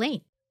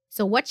explain.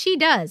 So what she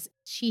does,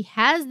 she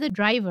has the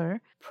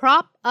driver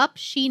prop up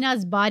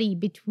Sheena's body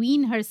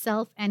between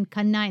herself and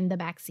Kanna in the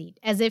backseat,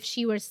 as if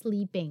she were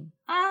sleeping.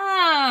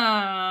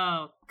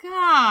 Oh,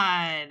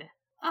 God.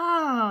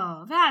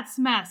 Oh, that's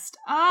messed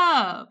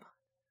up.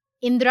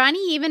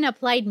 Indrani even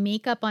applied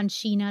makeup on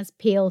Sheena's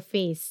pale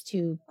face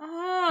to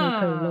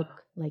make her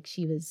look like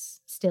she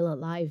was still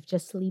alive,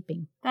 just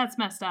sleeping. That's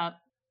messed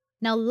up.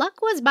 Now,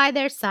 luck was by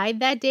their side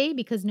that day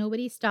because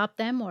nobody stopped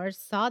them or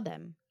saw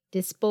them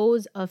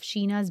dispose of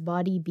Sheena's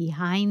body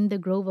behind the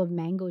grove of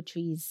mango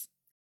trees.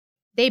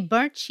 They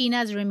burnt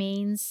Sheena's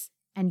remains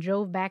and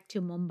drove back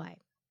to Mumbai.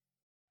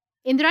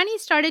 Indrani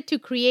started to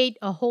create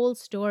a whole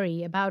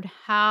story about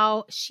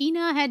how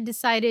Sheena had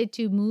decided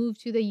to move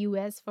to the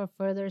US for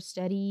further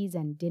studies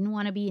and didn't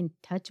want to be in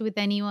touch with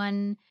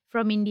anyone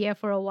from India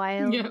for a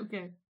while. Yeah,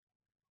 okay.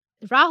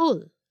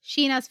 Rahul,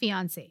 Sheena's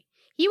fiancé,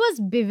 he was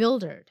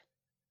bewildered.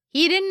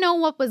 He didn't know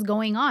what was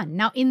going on.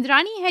 Now,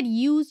 Indrani had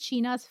used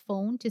Sheena's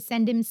phone to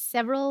send him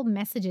several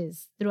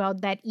messages throughout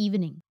that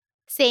evening,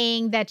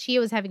 saying that she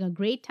was having a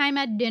great time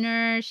at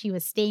dinner, she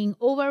was staying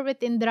over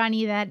with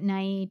Indrani that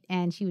night,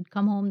 and she would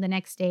come home the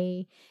next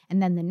day. And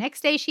then the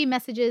next day she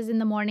messages in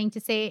the morning to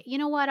say, you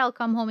know what, I'll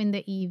come home in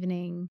the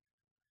evening.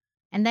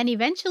 And then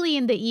eventually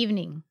in the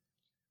evening,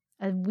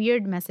 a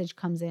weird message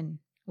comes in,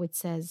 which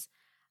says,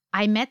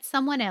 I met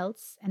someone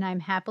else and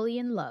I'm happily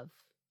in love.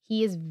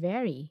 He is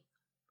very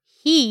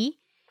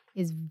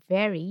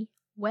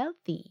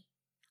wealthy.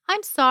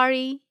 I'm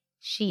sorry,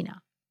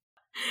 Sheena.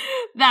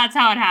 That's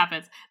how it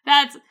happens.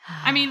 That's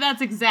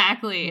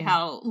exactly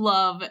how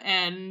love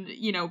and,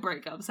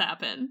 breakups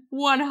happen.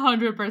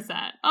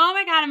 100%. Oh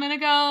my God, I'm going to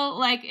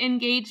go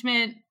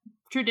engagement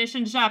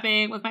tradition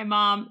shopping with my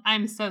mom.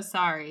 I'm so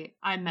sorry.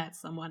 I met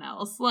someone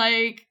else.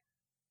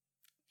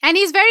 And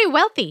he's very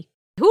wealthy.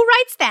 Who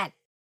writes that?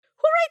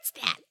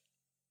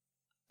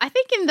 I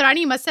think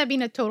Indrani must have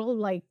been a total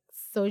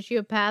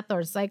sociopath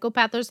or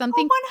psychopath or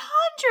something.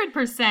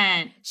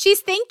 100%.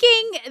 She's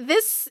thinking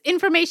this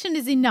information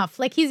is enough.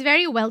 He's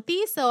very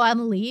wealthy, so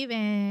I'm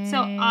leaving. So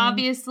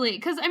obviously,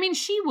 because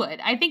she would.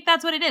 I think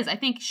that's what it is. I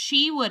think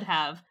she would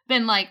have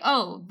been like,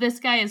 oh, this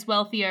guy is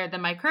wealthier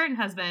than my current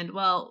husband.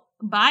 Well,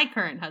 by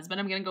current husband.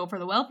 I'm going to go for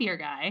the wealthier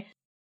guy.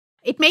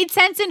 It made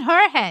sense in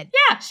her head.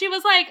 Yeah, she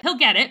was like, he'll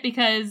get it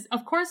because,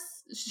 of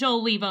course,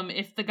 she'll leave him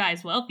if the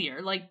guy's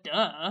wealthier. Like,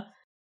 duh.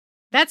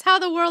 That's how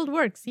the world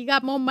works. He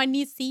got more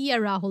money, see ya,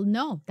 Rahul.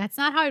 No, that's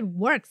not how it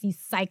works, you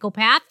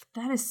psychopath.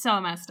 That is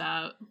so messed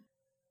up.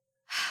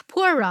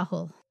 Poor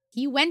Rahul.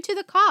 He went to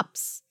the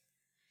cops.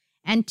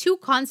 And 2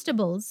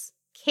 constables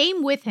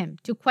came with him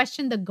to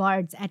question the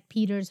guards at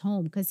Peter's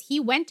home because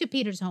he went to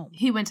Peter's home.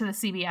 He went to the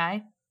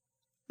CBI?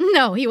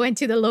 No, he went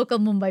to the local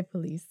Mumbai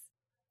police.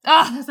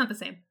 Oh, that's not the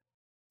same.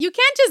 You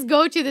can't just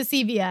go to the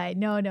CBI.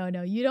 No.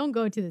 You don't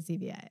go to the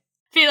CBI.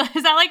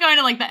 Is that like going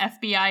to like the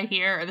FBI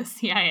here or the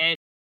CIA?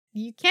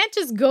 You can't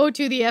just go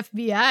to the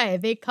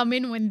FBI. They come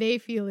in when they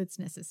feel it's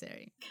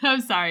necessary. I'm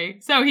sorry.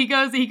 So he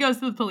goes to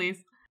the police.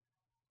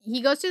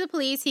 He goes to the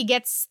police. He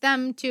gets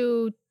them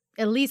to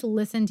at least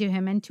listen to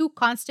him. And 2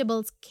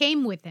 constables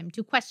came with him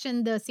to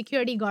question the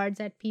security guards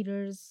at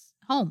Peter's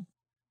home.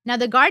 Now,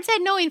 the guards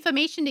had no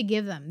information to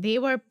give them. They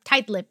were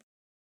tight-lipped.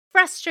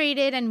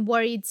 Frustrated and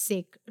worried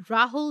sick,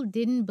 Rahul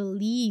didn't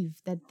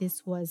believe that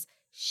this was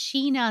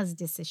Sheena's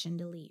decision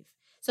to leave.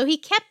 So he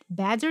kept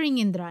badgering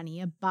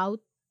Indrani about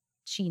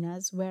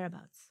Sheena's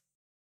whereabouts.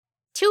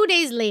 2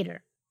 days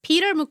later,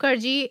 Peter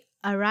Mukherjee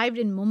arrived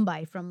in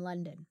Mumbai from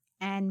London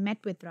and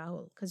met with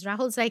Rahul. Because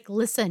Rahul's like,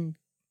 listen,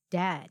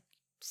 Dad,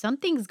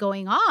 something's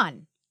going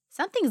on.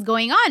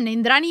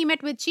 Indrani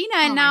met with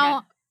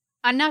Sheena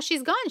and now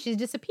she's gone. She's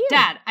disappeared.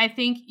 Dad, I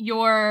think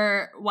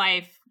your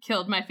wife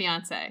killed my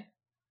fiance.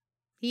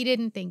 He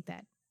didn't think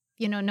that.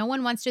 No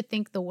one wants to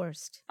think the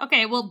worst.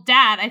 Okay, well,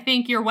 Dad, I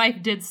think your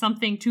wife did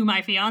something to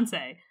my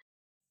fiance.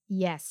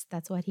 Yes,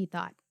 that's what he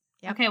thought.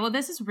 Yep. Okay, well,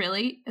 this is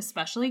really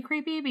especially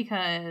creepy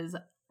because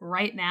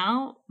right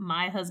now,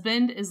 my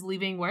husband is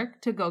leaving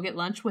work to go get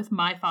lunch with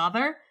my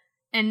father.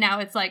 And now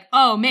it's like,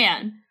 oh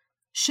man,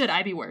 should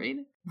I be worried?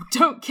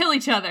 Don't kill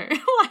each other.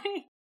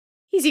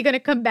 Is he going to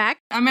come back?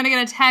 I'm going to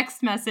get a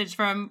text message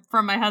from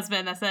my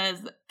husband that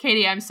says,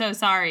 Katie, I'm so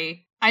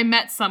sorry. I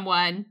met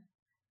someone.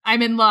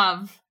 I'm in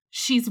love.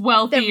 She's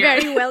wealthier.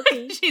 They're very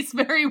wealthy. She's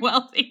very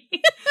wealthy.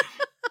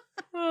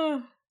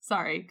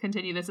 Sorry,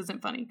 continue. This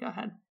isn't funny. Go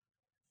ahead.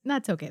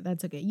 That's okay.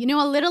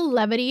 A little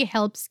levity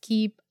helps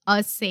keep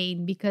us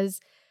sane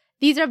because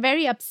these are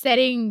very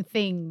upsetting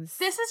things.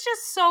 This is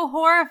just so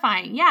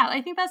horrifying. Yeah,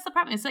 I think that's the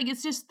problem. It's like,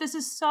 this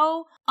is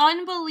so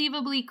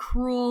unbelievably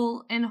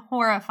cruel and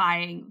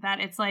horrifying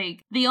that it's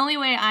like, the only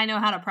way I know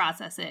how to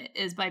process it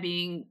is by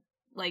being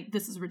like,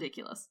 this is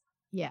ridiculous.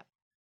 Yeah.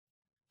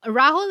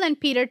 Rahul and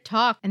Peter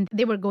talked and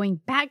they were going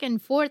back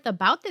and forth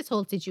about this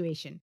whole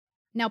situation.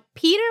 Now,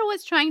 Peter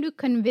was trying to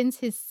convince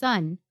his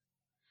son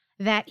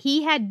that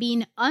he had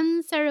been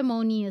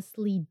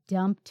unceremoniously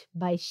dumped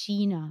by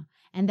Sheena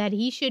and that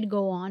he should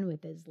go on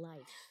with his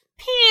life.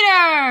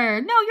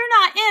 Peter! No,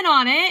 you're not in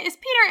on it. Is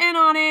Peter in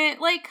on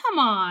it? Like, come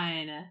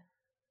on.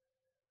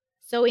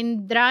 So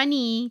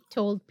Indrani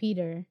told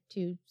Peter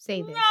to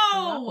say this.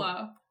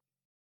 No!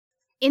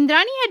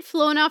 Indrani had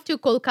flown off to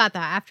Kolkata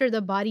after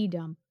the body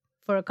dump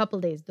for a couple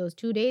days. Those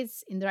 2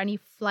 days, Indrani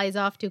flies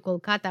off to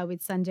Kolkata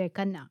with Sanjay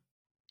Khanna.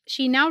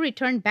 She now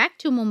returned back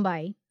to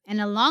Mumbai, and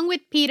along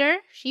with Peter,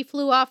 she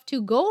flew off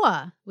to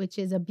Goa, which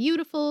is a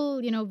beautiful,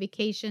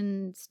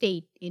 vacation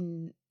state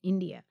in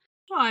India.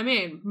 Well, I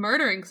mean,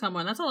 murdering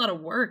someone, that's a lot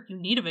of work. You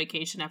need a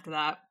vacation after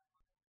that.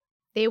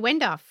 They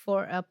went off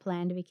for a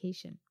planned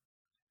vacation.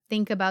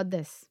 Think about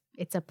this.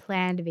 It's a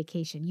planned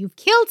vacation. You've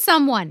killed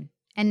someone,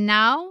 and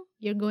now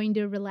you're going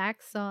to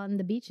relax on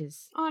the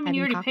beaches. Oh, I mean,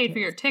 you already paid for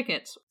your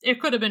tickets.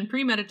 It could have been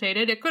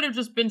premeditated. It could have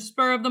just been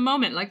spur of the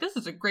moment. Like, this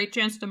is a great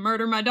chance to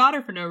murder my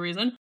daughter for no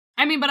reason.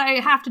 I mean, but I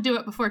have to do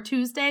it before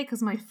Tuesday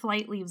because my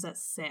flight leaves at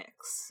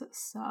 6.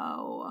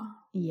 So...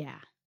 yeah.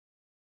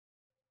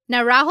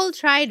 Now, Rahul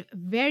tried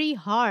very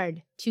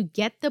hard to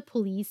get the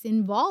police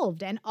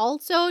involved and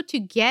also to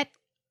get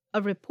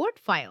a report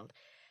filed.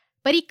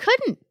 But he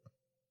couldn't.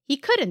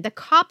 The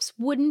cops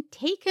wouldn't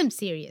take him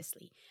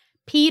seriously.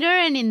 Peter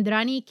and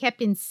Indrani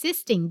kept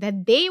insisting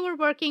that they were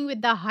working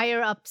with the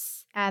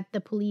higher-ups at the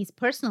police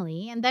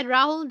personally and that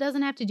Rahul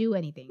doesn't have to do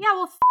anything. Yeah,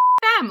 well,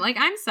 them. Like,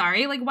 I'm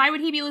sorry. Like, why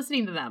would he be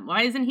listening to them?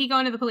 Why isn't he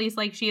going to the police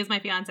like, she is my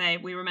fiance,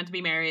 we were meant to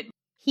be married?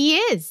 He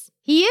is.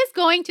 He is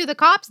going to the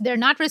cops. They're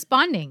not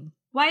responding.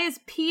 Why is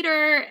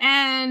Peter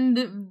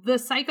and the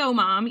psycho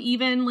mom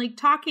even, like,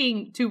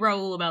 talking to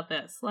Rahul about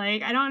this?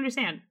 Like, I don't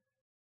understand.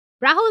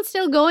 Rahul's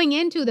still going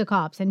into the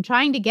cops and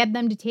trying to get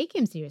them to take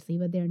him seriously,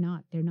 but they're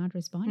not. They're not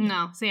responding.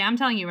 No. See, I'm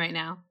telling you right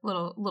now,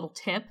 little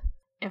tip.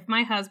 If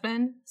my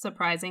husband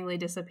surprisingly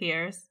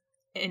disappears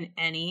in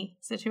any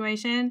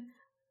situation,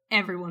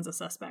 everyone's a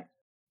suspect.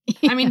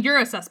 I mean, you're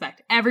a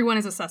suspect. Everyone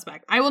is a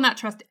suspect. I will not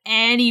trust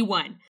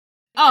anyone.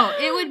 Oh,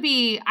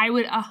 I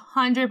would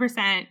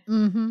 100%.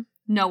 Mm-hmm.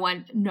 No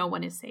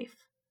one is safe.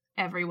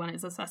 Everyone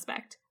is a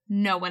suspect.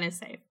 No one is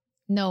safe.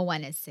 No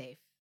one is safe.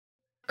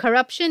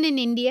 Corruption in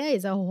India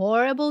is a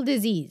horrible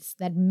disease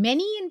that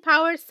many in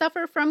power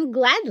suffer from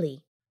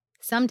gladly.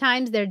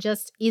 Sometimes there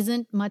just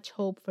isn't much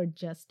hope for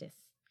justice.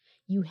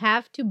 You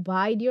have to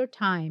bide your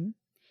time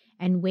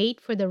and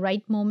wait for the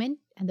right moment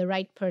and the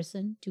right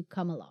person to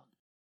come along.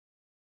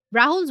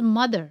 Rahul's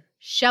mother,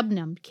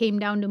 Shabnam, came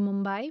down to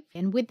Mumbai,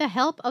 and with the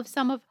help of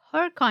some of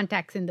her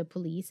contacts in the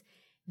police,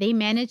 they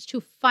managed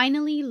to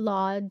finally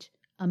lodge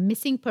a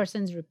missing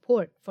persons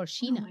report for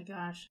Sheena. Oh my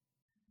gosh.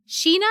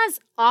 Sheena's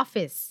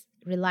office,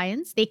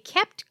 Reliance, they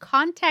kept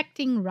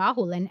contacting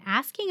Rahul and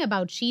asking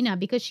about Sheena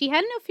because she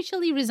hadn't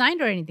officially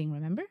resigned or anything,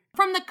 remember?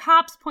 From the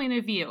cop's point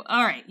of view,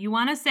 all right, you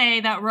want to say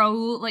that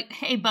Rahul, like,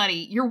 hey,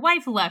 buddy, your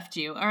wife left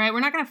you, all right? We're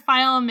not going to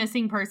file a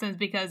missing persons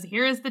because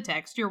here is the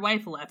text, your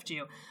wife left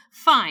you.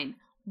 Fine,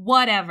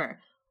 whatever.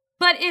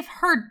 But if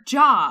her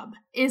job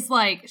is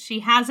like she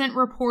hasn't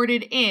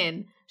reported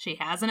in, she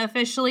hasn't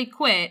officially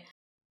quit,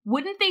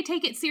 wouldn't they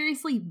take it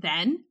seriously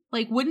then?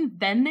 Like, wouldn't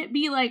then it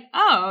be like,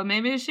 oh,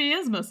 maybe she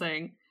is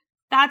missing?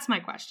 That's my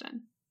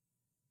question.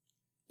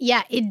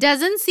 Yeah, it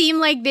doesn't seem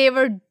like they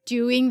were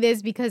doing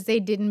this because they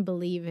didn't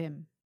believe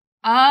him.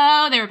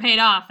 Oh, they were paid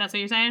off. That's what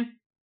you're saying?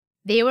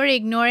 They were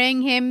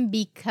ignoring him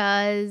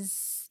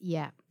because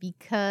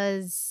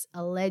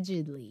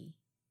allegedly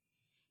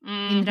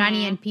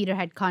Indrani and Peter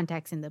had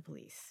contacts in the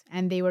police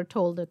and they were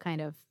told to kind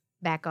of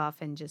back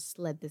off and just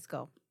let this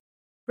go.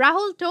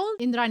 Rahul told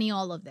Indrani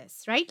all of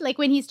this, right? Like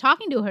when he's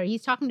talking to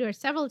her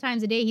several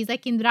times a day. He's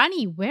like,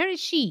 Indrani, where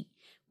is she?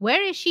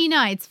 Where is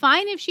Sheena? It's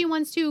fine if she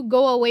wants to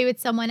go away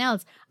with someone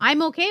else.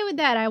 I'm okay with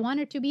that. I want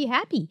her to be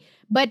happy.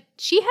 But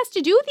she has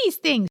to do these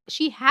things.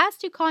 She has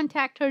to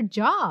contact her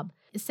job,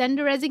 send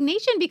a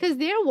resignation because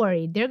they're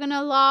worried. They're going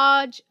to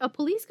lodge a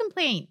police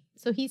complaint.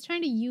 So he's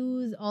trying to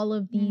use all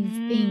of these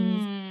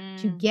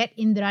things to get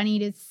Indrani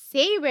to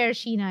say where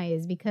Sheena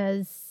is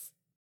because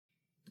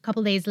a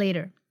couple days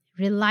later,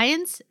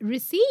 Reliance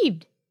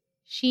received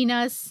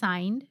Sheena's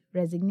signed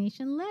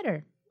resignation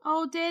letter.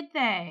 Oh, did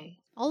they?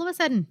 All of a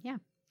sudden, yeah.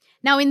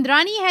 Now,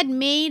 Indrani had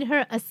made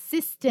her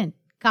assistant,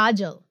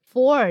 Kajal,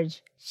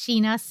 forge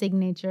Sheena's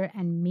signature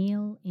and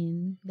mail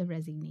in the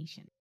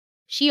resignation.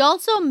 She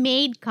also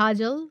made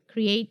Kajal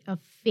create a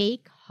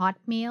fake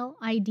Hotmail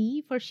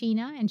ID for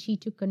Sheena, and she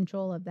took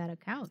control of that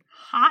account.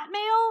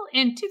 Hotmail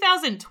in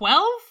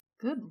 2012?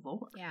 Good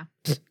Lord. Yeah.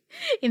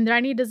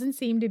 Indrani doesn't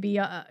seem to be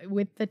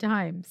with the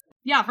times.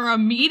 Yeah, for a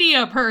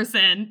media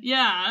person.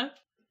 Yeah.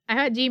 I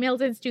had Gmail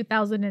since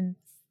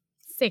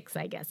 2006,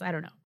 I guess. I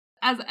don't know.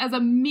 As a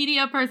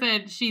media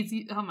person, she's,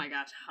 oh my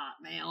gosh,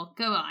 Hotmail.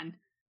 Go on.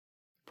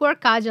 Poor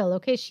Kajal,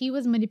 okay? She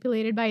was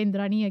manipulated by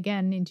Indrani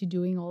again into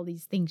doing all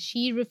these things.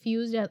 She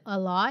refused a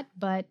lot,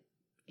 but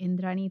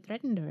Indrani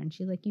threatened her. And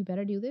she's like, you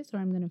better do this or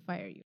I'm going to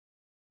fire you.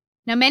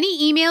 Now,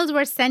 many emails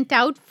were sent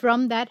out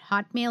from that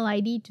Hotmail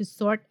ID to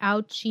sort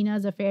out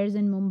Sheena's affairs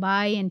in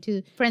Mumbai and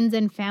to friends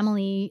and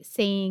family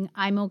saying,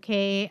 I'm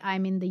okay,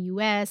 I'm in the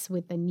US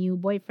with a new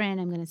boyfriend,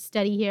 I'm going to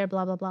study here,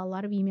 blah, blah, blah. A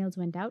lot of emails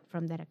went out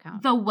from that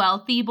account. The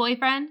wealthy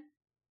boyfriend?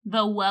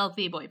 The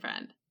wealthy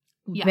boyfriend.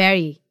 Yeah.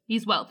 Very.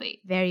 He's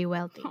wealthy. Very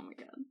wealthy. Oh my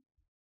God.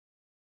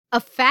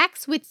 A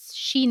fax with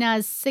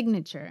Sheena's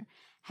signature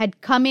had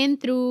come in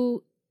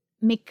through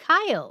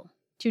Mikhail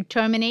to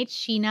terminate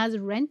Sheena's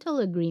rental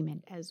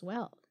agreement as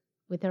well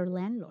with her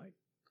landlord.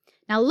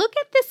 Now look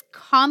at this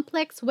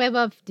complex web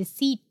of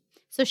deceit.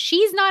 So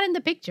she's not in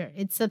the picture.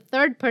 It's a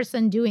third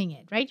person doing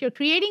it, right? You're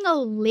creating a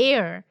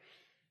layer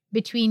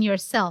between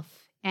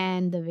yourself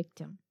and the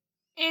victim.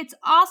 It's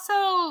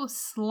also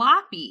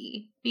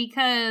sloppy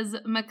because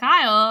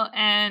Mikhail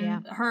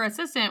and her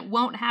assistant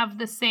won't have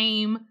the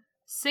same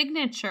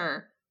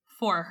signature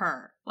for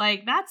her.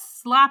 Like,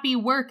 that's sloppy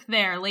work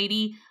there,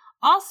 lady.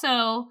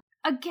 Also,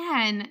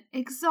 again,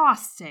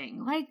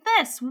 exhausting. Like,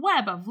 this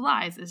web of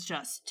lies is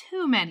just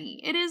too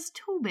many. It is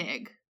too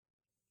big.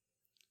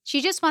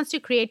 She just wants to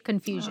create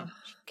confusion,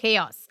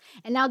 chaos.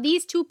 And now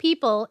these two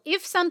people,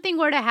 if something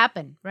were to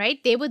happen, right,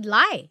 they would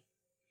lie.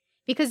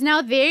 Because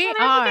now they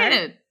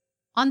are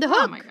on the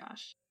hook. Oh my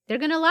gosh. They're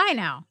going to lie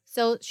now.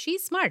 So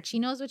she's smart. She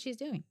knows what she's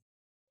doing.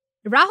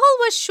 Rahul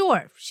was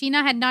sure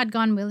Sheena had not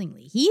gone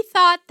willingly. He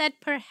thought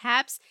that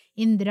perhaps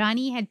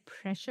Indrani had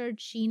pressured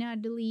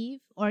Sheena to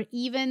leave or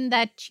even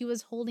that she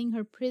was holding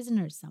her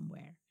prisoner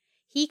somewhere.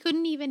 He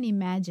couldn't even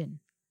imagine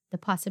the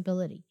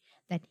possibility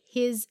that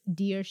his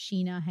dear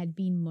Sheena had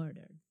been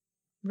murdered.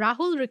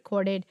 Rahul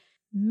recorded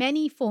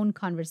many phone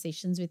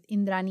conversations with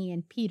Indrani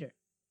and Peter,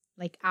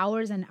 like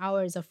hours and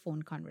hours of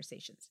phone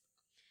conversations,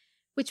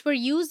 which were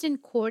used in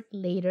court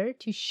later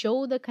to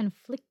show the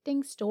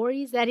conflicting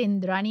stories that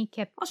Indrani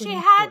kept. Well, she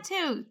had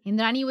to.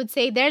 Indrani would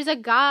say, there's a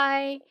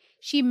guy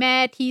she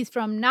met, he's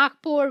from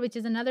Nagpur, which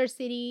is another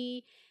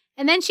city.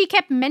 And then she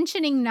kept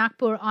mentioning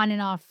Nagpur on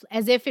and off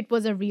as if it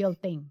was a real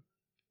thing.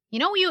 You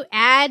know, you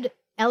add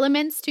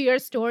elements to your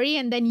story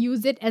and then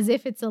use it as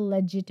if it's a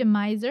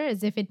legitimizer,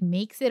 as if it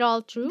makes it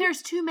all true.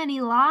 There's too many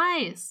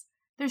lies.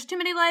 There's too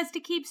many lies to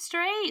keep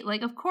straight.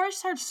 Like, of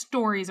course her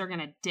stories are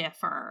going to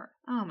differ.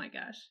 Oh my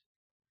gosh.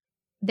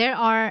 There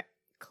are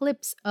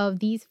clips of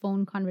these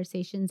phone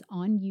conversations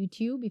on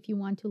YouTube if you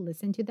want to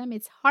listen to them.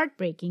 It's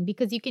heartbreaking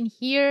because you can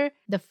hear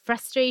the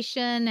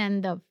frustration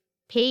and the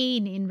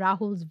pain in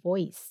Rahul's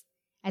voice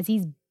as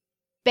he's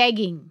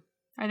begging.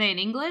 Are they in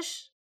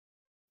English?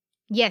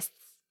 Yes,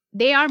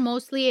 They are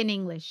mostly in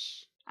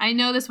English. I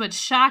know this would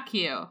shock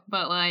you,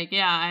 but like,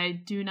 yeah, I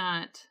do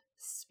not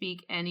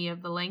speak any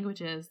of the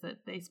languages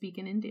that they speak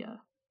in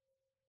India.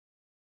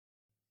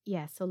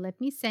 Yeah, so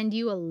let me send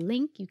you a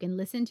link. You can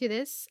listen to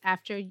this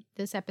after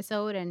this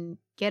episode and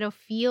get a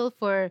feel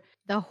for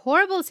the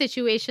horrible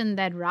situation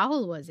that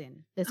Rahul was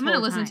in this I'm going to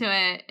whole listen time.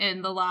 to it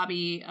in the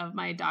lobby of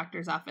my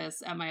doctor's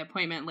office at my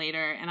appointment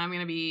later, and I'm going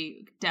to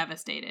be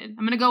devastated.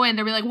 I'm going to go in,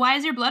 they'll be like, why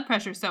is your blood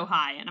pressure so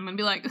high? And I'm going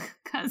to be like,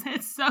 because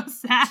it's so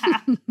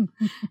sad.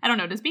 I don't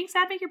know. Does being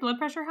sad make your blood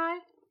pressure high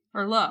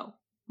or low?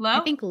 Low? I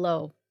think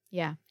low,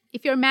 yeah.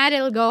 If you're mad,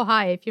 it'll go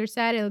high. If you're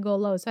sad, it'll go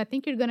low. So I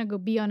think you're going to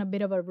be on a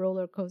bit of a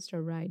roller coaster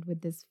ride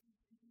with this.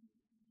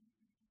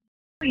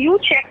 You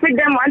check with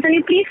them once and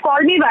you please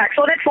call me back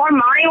so that for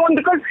my own,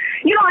 because,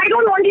 I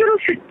don't want you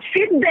to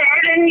sit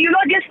there and,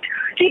 just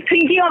keep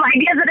thinking of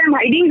ideas that I'm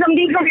hiding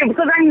something from you,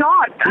 because I'm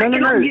not. I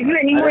cannot give you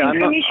any more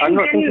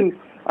information.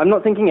 I'm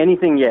not thinking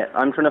anything yet.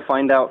 I'm trying to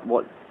find out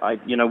what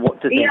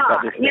what to think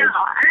about this. Yeah,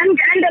 and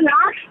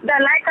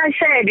like I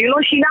said,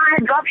 Sheena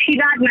had dropped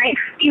Sheena at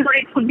 9:50, or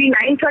it could be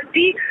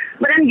 9:30,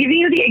 but I'm giving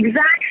you the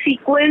exact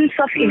sequence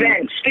of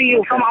events to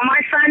you. From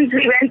Amar Sons,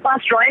 we went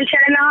past Royal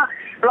China,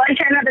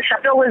 the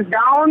shutter was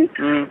down.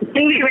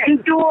 Then we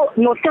went to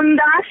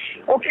Notandas.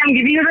 Okay, I'm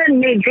giving you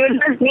the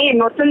jeweler's name,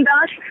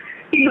 Notandas.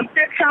 He looked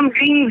at some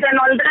rings and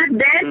all that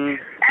there.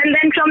 And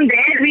then from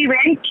there, we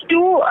went to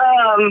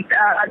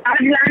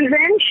Taj Lands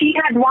End. She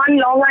had one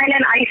Long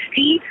Island iced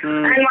tea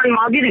and one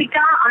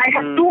margarita. I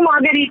had two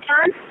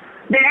margaritas.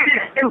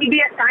 There will be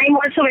a time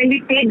also when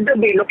we take the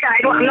bill. Okay,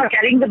 I'm not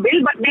carrying the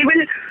bill, but they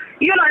will,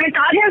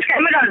 Taj has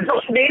cameras.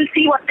 So they'll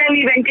see what time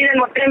we went in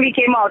and what time we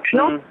came out,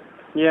 no?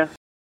 Yeah.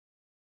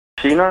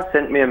 Sheena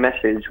sent me a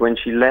message when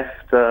she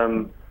left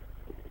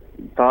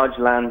Taj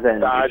Lands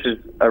End, which was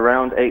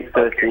around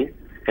 8:30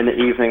 in the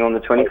evening on the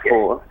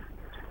 24th.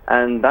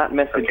 And that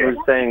message was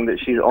saying that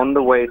she's on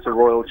the way to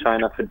Royal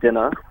China for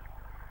dinner.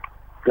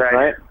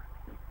 Right?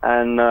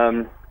 And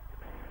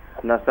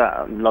that's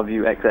that. Love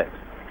you, XX.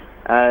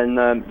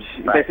 And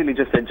she basically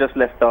just said, just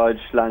left Taj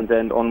Lands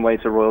End on way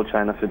to Royal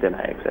China for dinner,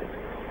 XX.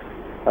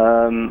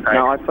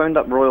 Now, I phoned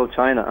up Royal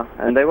China,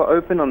 and they were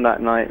open on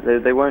that night.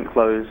 They weren't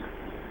closed.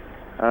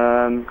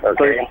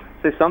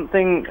 So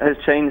something has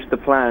changed the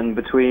plan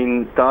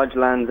between Taj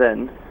Lands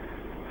End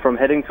from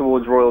heading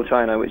towards Royal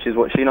China, which is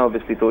what Sheena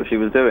obviously thought she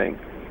was doing.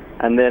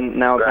 And then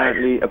now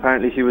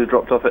apparently she was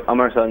dropped off at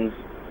Amar Sons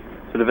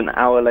sort of an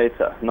hour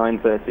later,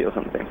 9:30 or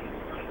something.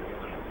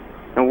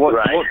 And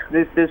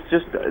there's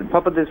just,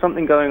 Papa, there's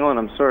something going on.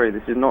 I'm sorry,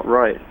 this is not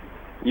right.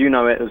 You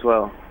know it as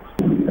well.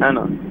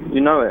 Anna, you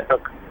know it.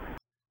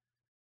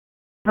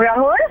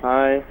 Rahul?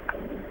 Hi.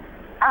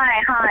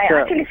 Hi.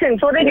 Actually, listen,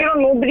 so that,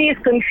 nobody is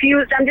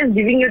confused, I'm just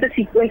giving you the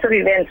sequence of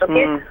events,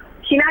 okay?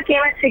 Sheena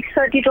came at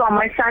 6:30 to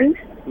Amar Sons.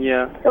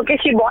 Yeah. Okay,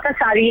 she bought a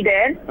sari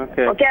there.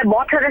 Okay, I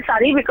bought her a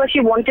sari because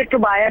she wanted to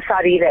buy a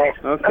sari there.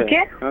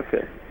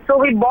 Okay. So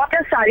we bought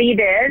a sari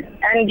there,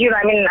 and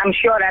I'm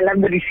sure I'll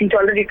have the receipt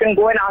already. You can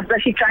go and ask her.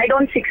 She tried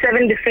on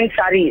 6-7 different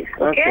saris.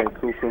 Okay.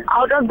 Cool.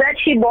 Out of that,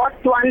 she bought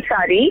one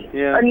sari,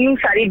 a new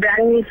sari,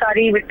 brand new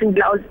sari with 2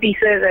 blouse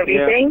pieces,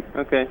 everything.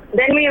 Yeah. Okay.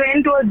 Then we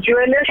went to a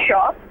jeweler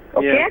shop.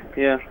 Okay.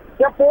 Yeah.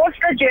 You post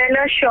the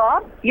jeweler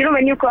shop.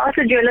 When you cross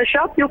the jeweler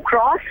shop, you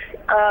cross.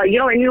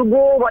 When you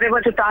go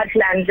whatever to Taj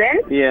Lands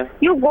End,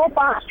 you go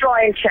past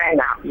Royal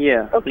China.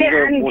 Yeah. Okay,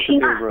 and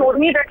Sheena told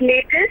me that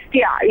latest,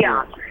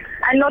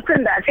 and not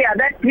in that,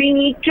 that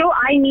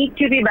I need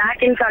to be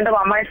back in front of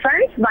Amar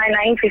Sons by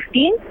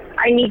 9:15.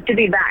 I need to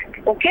be back.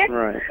 Okay.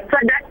 Right. So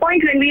at that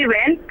point when we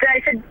went,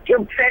 I said,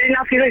 fair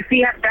enough. If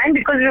we have time,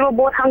 because we were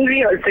both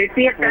hungry also. If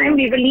we have time,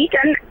 we will eat.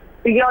 And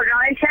your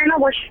Royal China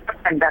was shut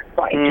at that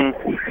point.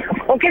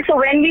 Okay, so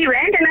when we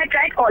went and I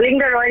tried calling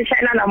the Royal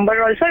China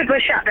number also, it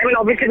was shut.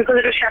 Obviously because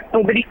it was shut,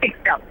 nobody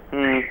picked up.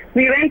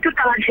 We went to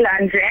Taj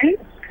Lands End.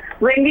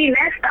 When we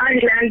left Taj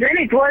Lands End,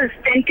 it was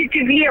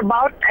tentatively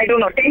about,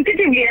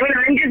 tentatively,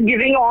 I'm just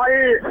giving all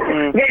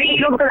very,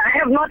 because I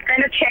have not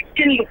kind of checked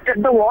and looked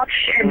at the watch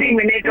every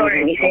minute or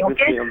anything,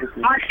 okay?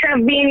 Obviously. Must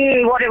have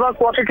been,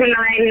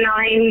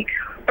 9:45,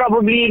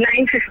 probably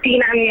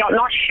 9:15, I'm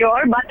not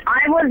sure, but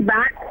I was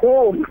back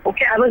home,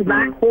 okay? I was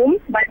back home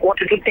by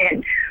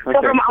 9:45. So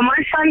from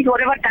Amar Sons,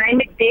 whatever time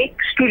it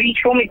takes to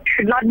reach home, it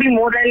should not be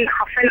more than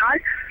half an hour,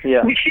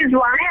 which is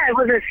why I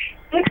was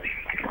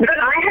because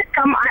I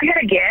had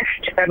a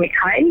guest,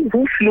 Mikhail,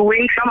 who flew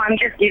in from, I'm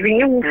just giving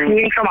you, who flew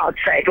in from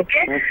outside,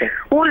 okay?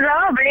 Who's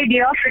a very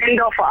dear friend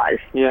of ours.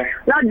 Yeah.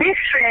 Now, this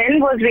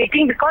friend was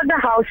waiting because the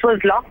house was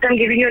locked. I'm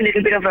giving you a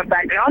little bit of a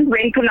background.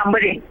 Went to number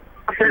 8,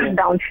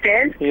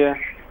 downstairs. Yeah.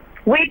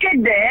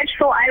 Waited there,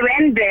 so I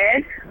went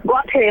there,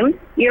 got him,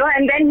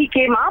 and then he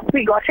came up,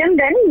 we got him,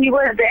 then he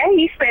was there,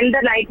 he spent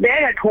the night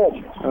there at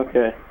home.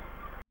 Okay.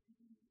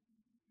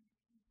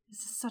 This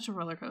is such a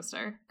roller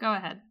coaster. Go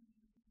ahead.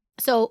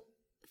 So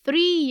 3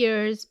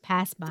 years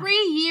pass by. 3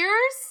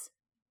 years?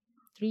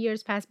 3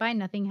 years pass by,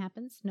 nothing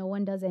happens. No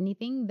one does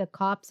anything. The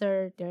cops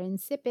they're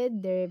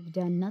insipid. They've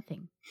done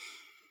nothing.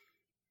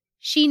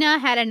 Sheena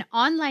had an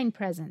online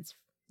presence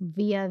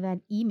via that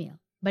email.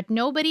 But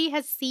nobody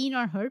has seen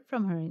or heard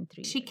from her in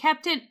 3 years. She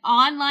kept an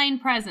online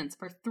presence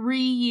for 3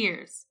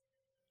 years.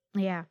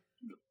 Yeah.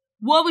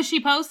 What was she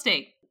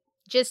posting?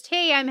 Just,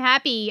 hey, I'm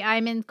happy.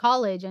 I'm in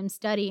college. I'm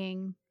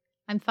studying.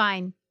 I'm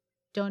fine.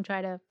 Don't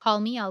try to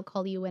call me. I'll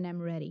call you when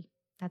I'm ready.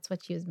 That's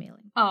what she was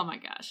mailing. Oh my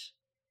gosh.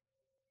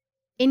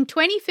 In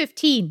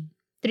 2015,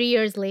 3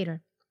 years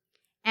later,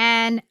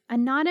 an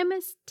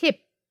anonymous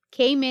tip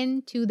came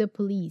in to the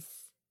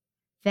police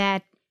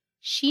that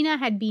Sheena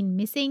had been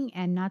missing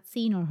and not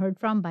seen or heard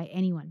from by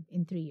anyone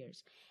in 3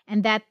 years,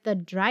 and that the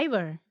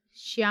driver,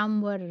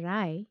 Shyamvar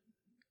Rai,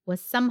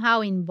 was somehow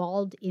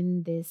involved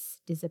in this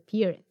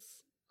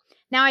disappearance.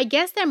 Now, I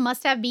guess there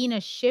must have been a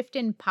shift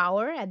in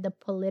power at the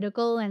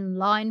political and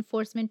law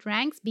enforcement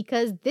ranks,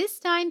 because this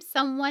time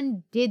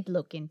someone did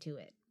look into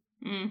it.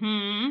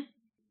 Mm-hmm.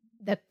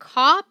 The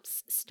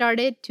cops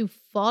started to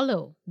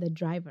follow the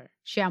driver,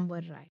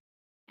 Shyamvar Rai.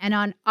 And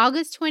on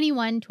August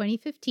 21,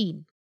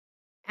 2015,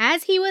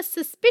 as he was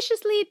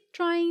suspiciously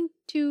trying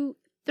to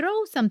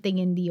throw something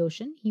in the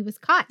ocean, he was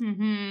caught.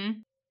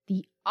 Mm-hmm.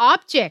 The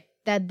object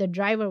that the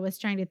driver was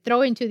trying to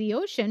throw into the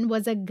ocean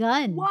was a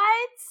gun.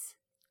 What?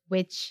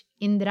 Which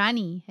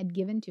Indrani had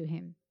given to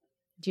him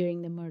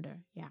during the murder.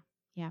 Yeah.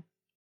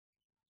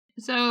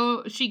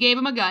 So she gave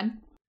him a gun.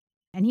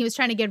 And he was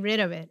trying to get rid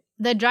of it.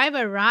 The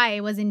driver, Rai,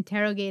 was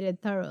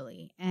interrogated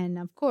thoroughly. And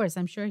of course,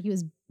 I'm sure he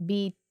was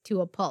beat to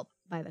a pulp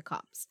by the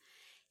cops.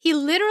 He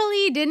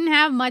literally didn't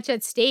have much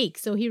at stake,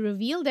 so he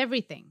revealed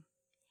everything.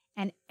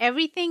 And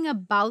everything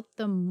about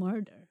the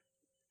murder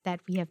that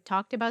we have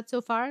talked about so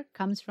far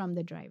comes from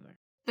the driver.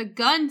 The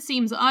gun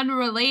seems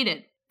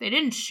unrelated. They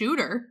didn't shoot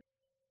her.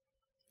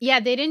 Yeah,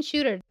 they didn't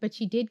shoot her, but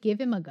she did give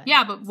him a gun.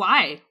 Yeah, but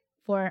why?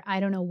 For I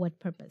don't know what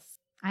purpose.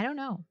 I don't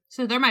know.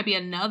 So there might be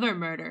another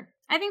murder.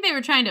 I think they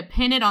were trying to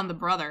pin it on the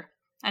brother.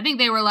 I think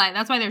they were like,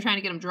 that's why they were trying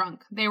to get him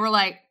drunk. They were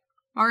like,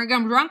 we're going to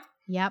get him drunk?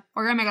 Yep.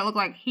 We're going to make it look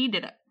like he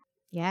did it.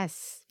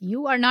 Yes.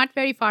 You are not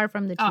very far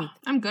from the truth.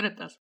 I'm good at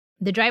this.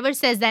 The driver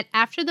says that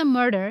after the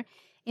murder,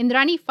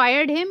 Indrani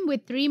fired him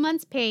with 3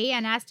 months' pay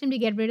and asked him to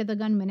get rid of the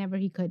gun whenever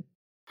he could.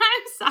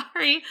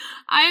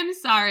 I'm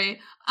sorry.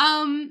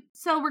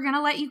 So we're going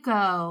to let you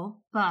go,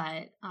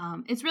 but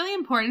it's really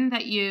important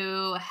that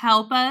you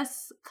help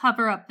us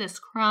cover up this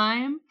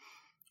crime.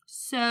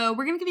 So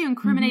we're going to give you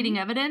incriminating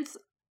evidence,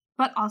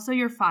 but also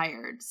you're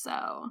fired,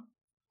 so.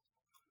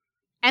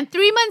 And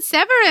 3 months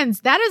severance.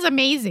 That is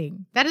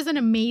amazing. That is an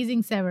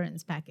amazing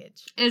severance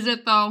package. Is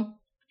it, though?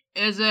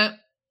 Is it?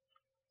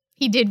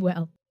 He did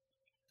well.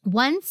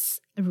 Once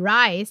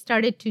Rai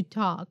started to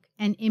talk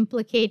and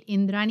implicate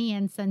Indrani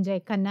and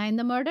Sanjay Khanna in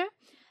the murder,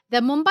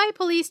 the Mumbai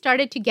police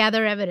started to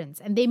gather evidence,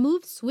 and they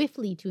moved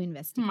swiftly to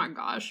investigate. Oh my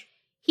gosh.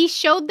 He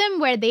showed them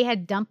where they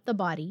had dumped the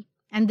body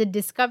and the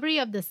discovery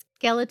of the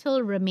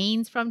skeletal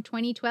remains from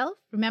 2012.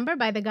 Remember,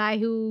 by the guy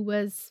who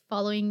was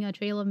following a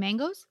trail of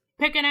mangoes?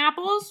 Picking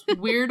apples?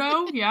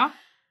 Weirdo, yeah.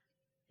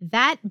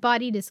 That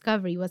body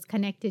discovery was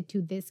connected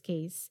to this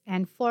case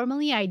and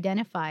formally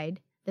identified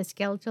the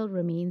skeletal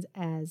remains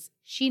as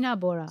Sheena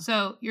Bora.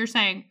 So you're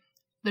saying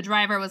the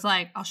driver was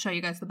like, I'll show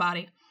you guys the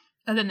body.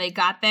 And then they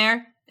got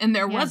there and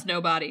there was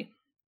no body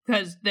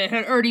because they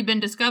had already been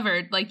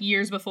discovered like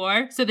years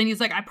before. So then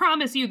he's like, I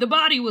promise you the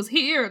body was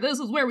here. This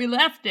is where we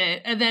left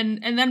it. And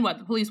then what?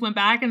 The police went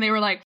back and they were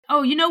like,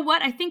 oh, you know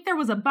what? I think there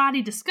was a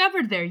body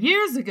discovered there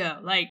years ago.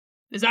 Like,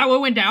 is that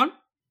what went down?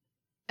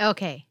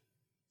 Okay.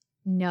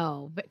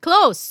 No, but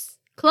close.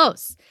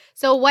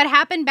 So what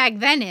happened back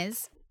then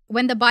is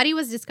when the body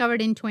was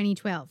discovered in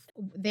 2012,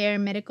 their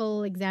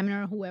medical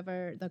examiner,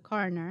 whoever, the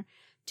coroner,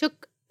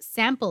 took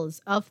samples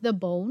of the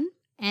bone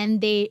and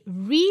they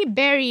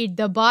reburied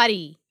the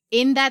body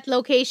in that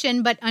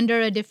location but under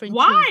a different tree.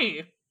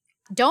 Why?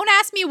 Don't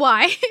ask me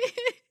why.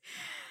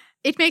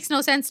 It makes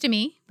no sense to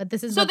me, but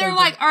this is so what they're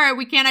like, all right,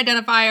 we can't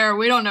identify her.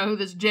 We don't know who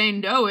this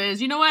Jane Doe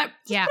is. You know what?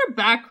 Just put her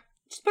back.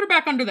 Just put her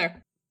back under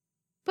there.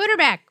 Put her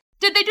back.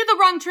 Did they do the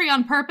wrong tree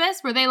on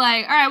purpose? Were they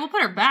like, all right, we'll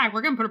put her back.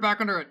 We're going to put her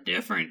back under a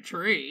different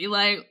tree.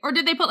 Like, or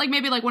did they put like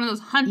maybe like one of those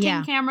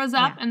hunting cameras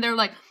up and they're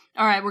like,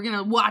 all right, we're going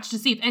to watch to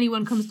see if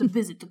anyone comes to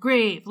visit the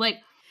grave. Like,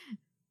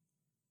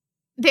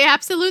 they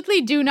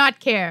absolutely do not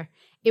care.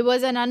 It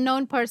was an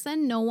unknown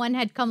person. No one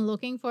had come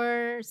looking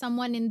for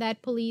someone in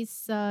that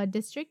police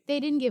district. They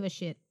didn't give a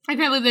shit. I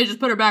can't believe they just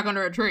put her back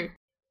under a tree.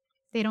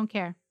 They don't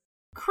care.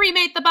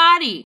 Cremate the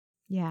body.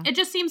 Yeah. It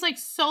just seems like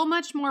so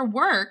much more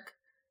work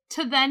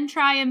to then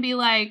try and be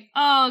like,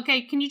 oh,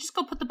 okay, can you just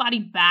go put the body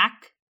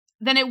back?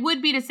 Than it would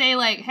be to say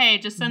like, hey,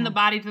 just send the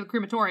body to the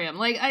crematorium.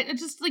 Like, I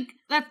just like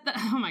that.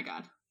 Oh my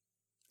God.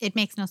 It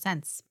makes no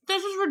sense.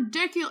 This is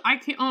ridiculous. I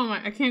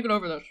can't get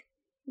over this.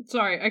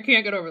 Sorry, I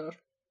can't get over this.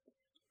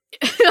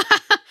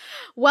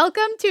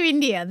 Welcome to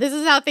India. This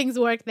is how things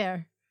work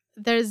there.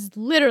 There's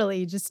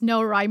literally just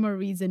no rhyme or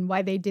reason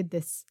why they did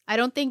this. I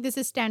don't think this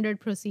is standard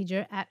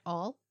procedure at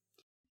all.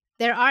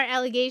 There are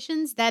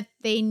allegations that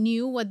they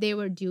knew what they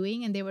were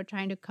doing and they were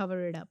trying to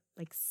cover it up.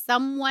 Like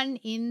someone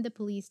in the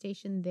police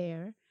station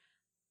there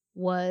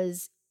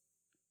was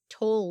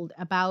told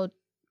about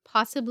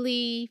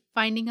possibly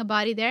finding a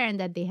body there and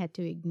that they had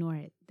to ignore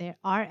it. There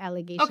are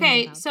allegations.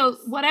 Okay, about so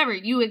this. whatever,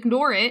 you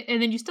ignore it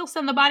and then you still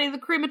send the body to the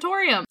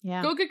crematorium.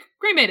 Yeah. Go get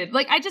cremated.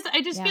 Like I just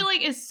Yeah. feel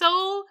like it's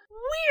so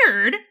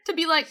weird to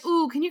be like,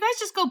 ooh, can you guys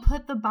just go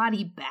put the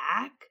body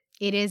back?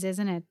 It is,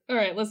 isn't it? All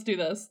right, let's do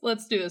this.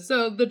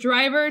 So the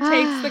driver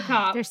takes the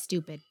cop They're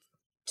stupid.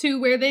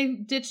 to where they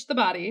ditched the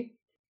body.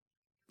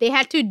 They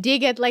had to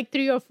dig at like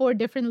 3 or 4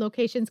 different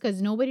locations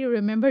because nobody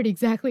remembered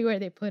exactly where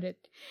they put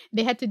it.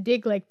 They had to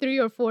dig like 3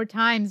 or 4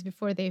 times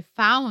before they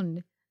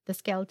found the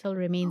skeletal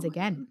remains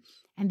again.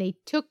 And they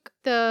took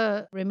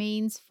the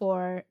remains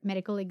for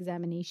medical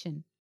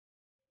examination.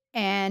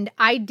 And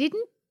I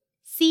didn't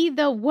see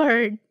the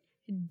word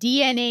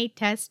DNA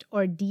test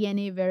or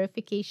DNA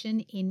verification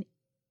in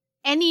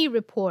any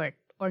report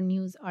or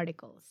news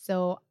article.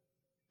 So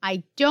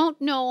I don't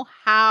know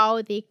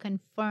how they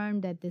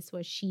confirmed that this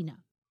was Sheena.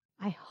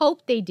 I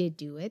hope they did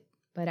do it,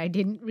 but I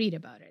didn't read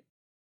about it.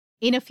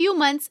 In a few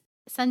months,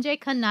 Sanjay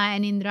Khanna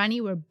and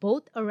Indrani were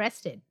both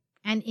arrested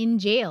and in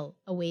jail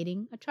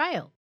awaiting a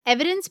trial.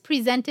 Evidence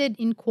presented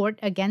in court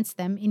against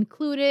them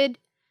included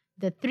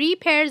the 3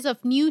 pairs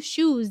of new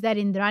shoes that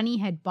Indrani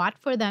had bought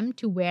for them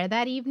to wear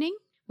that evening,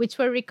 which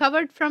were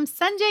recovered from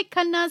Sanjay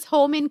Khanna's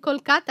home in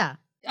Kolkata.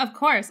 Of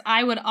course,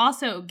 I would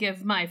also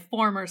give my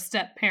former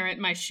step-parent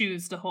my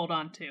shoes to hold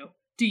on to.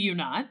 Do you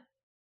not?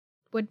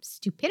 What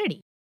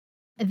stupidity.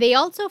 They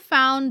also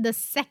found the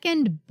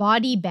second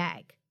body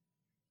bag,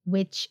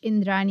 which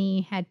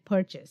Indrani had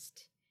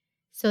purchased,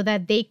 so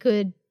that they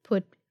could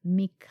put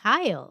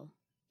Mikhail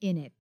in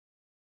it,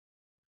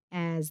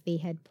 as they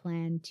had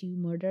planned to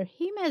murder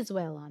him as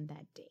well on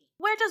that day.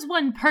 Where does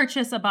one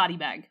purchase a body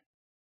bag?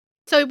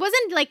 So it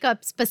wasn't like a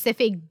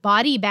specific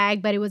body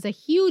bag, but it was a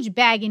huge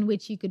bag in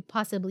which you could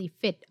possibly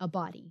fit a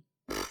body.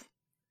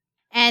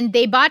 And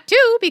they bought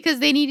 2 because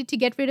they needed to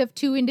get rid of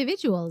 2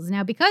 individuals.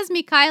 Now, because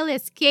Mikhail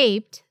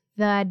escaped,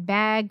 that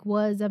bag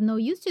was of no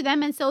use to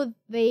them, and so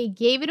they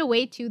gave it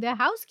away to the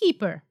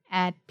housekeeper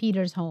at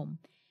Peter's home.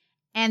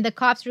 And the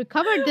cops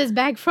recovered this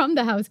bag from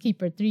the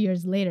housekeeper 3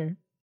 years later.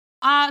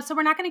 So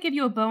we're not going to give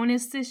you a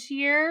bonus this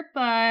year,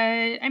 but,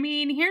 I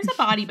mean, here's a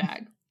body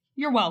bag.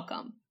 You're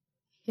welcome.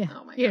 Yeah.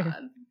 Oh my Here.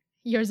 God.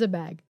 Here's a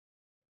bag.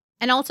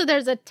 And also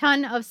there's a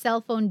ton of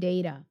cell phone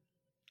data,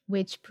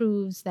 which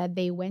proves that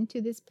they went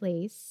to this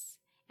place.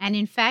 And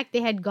in fact,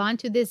 they had gone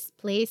to this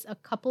place a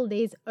couple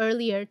days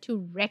earlier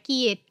to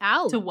recce it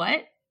out. To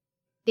what?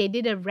 They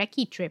did a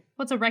recce trip.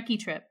 What's a recce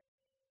trip?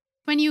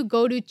 When you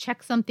go to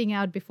check something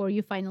out before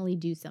you finally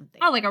do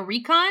something. Oh, like a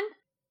recon?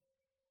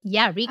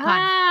 Yeah, recon.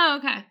 Oh,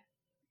 okay.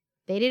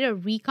 They did a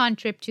recon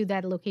trip to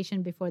that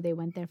location before they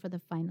went there for the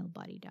final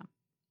body dump.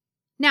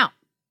 Now,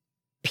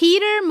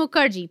 Peter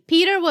Mukherjee.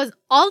 Peter was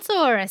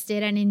also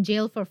arrested and in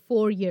jail for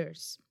 4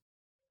 years.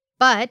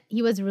 But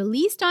he was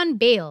released on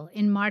bail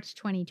in March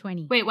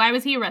 2020. Wait, why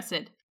was he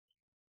arrested?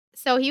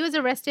 So he was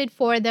arrested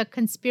for the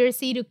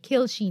conspiracy to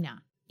kill Sheena.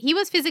 He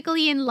was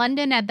physically in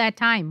London at that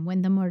time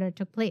when the murder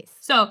took place.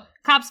 So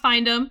cops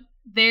find him.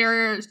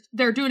 They're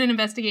doing an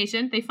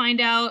investigation. They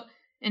find out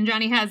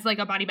Indrani has like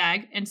a body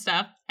bag and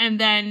stuff. And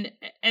then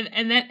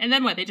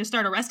what? They just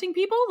start arresting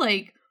people?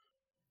 Like,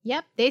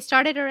 yep, they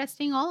started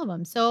arresting all of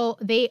them. So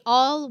they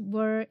all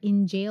were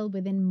in jail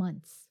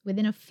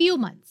within a few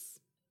months.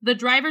 The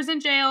driver's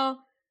in jail,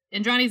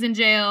 Indrani's in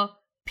jail,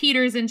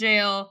 Peter's in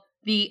jail,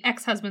 the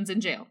ex-husband's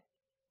in jail.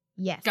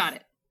 Yes. Got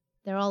it.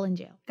 They're all in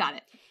jail. Got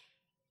it.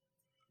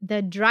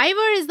 The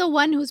driver is the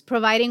one who's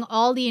providing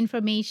all the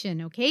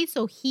information, okay?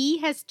 So he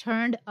has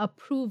turned a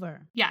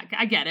prover. Yeah,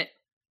 I get it.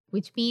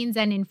 Which means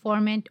an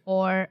informant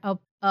or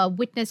a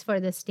witness for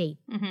the state,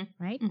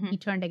 right? Mm-hmm. He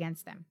turned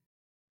against them.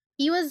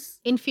 He was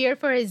in fear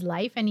for his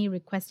life and he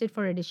requested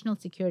for additional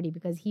security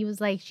because he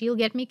was like, she'll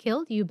get me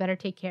killed. You better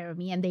take care of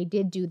me. And they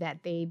did do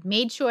that. They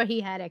made sure he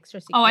had extra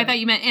security. Oh, I thought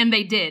you meant, and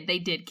they did. They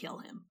did kill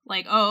him.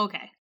 Like, oh,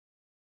 okay.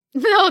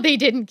 No, they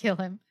didn't kill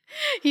him.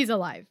 He's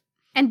alive.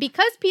 And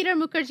because Peter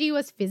Mukherjee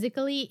was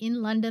physically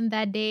in London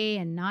that day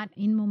and not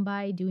in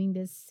Mumbai doing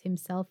this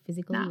himself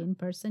physically in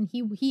person,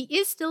 he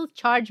is still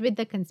charged with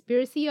the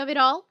conspiracy of it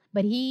all,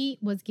 but he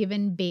was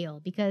given bail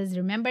because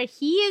remember,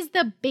 he is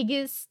the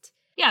biggest...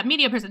 Yeah,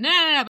 media person.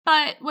 No.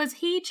 But was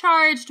he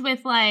charged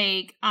with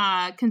like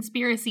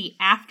conspiracy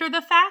after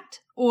the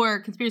fact or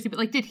conspiracy? But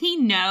like, did he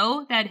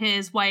know that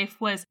his wife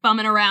was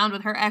bumming around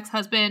with her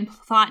ex-husband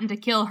plotting to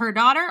kill her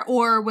daughter?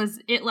 Or was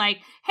it like,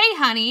 hey,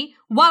 honey,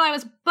 while I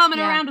was bumming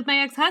around with my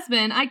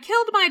ex-husband, I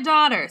killed my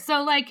daughter.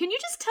 So like, can you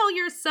just tell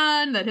your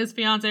son that his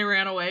fiance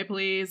ran away,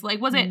 please? Like,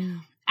 was it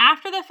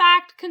after the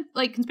fact,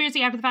 like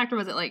conspiracy after the fact, or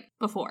was it like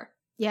before?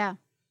 Yeah.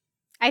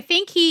 I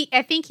think he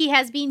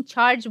has been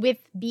charged with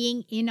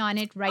being in on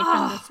it right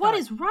from the start. What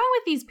is wrong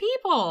with these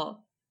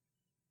people?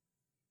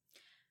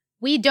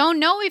 We don't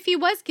know if he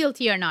was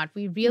guilty or not.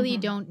 We really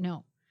don't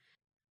know.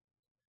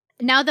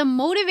 Now, the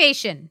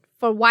motivation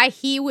for why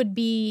he would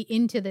be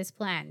into this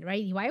plan,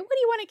 right? Why would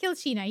he want to kill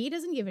Sheena? He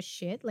doesn't give a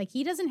shit. Like,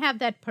 he doesn't have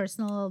that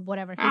personal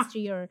whatever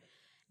history or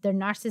the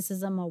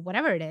narcissism or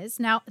whatever it is.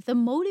 Now, the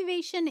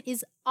motivation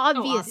is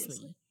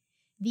obviously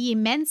the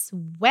immense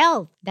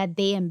wealth that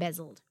they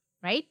embezzled,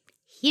 right?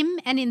 Him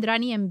and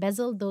Indrani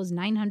embezzled those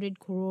 900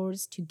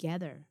 crores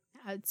together.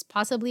 It's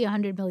possibly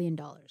 $100 million.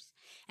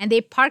 And they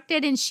parked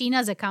it in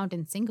Sheena's account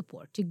in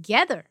Singapore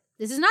together.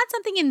 This is not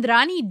something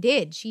Indrani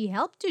did. She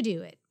helped to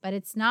do it, but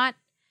it's not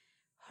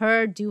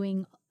her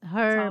doing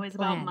her It's always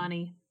plan about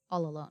money.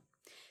 all alone.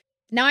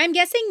 Now, I'm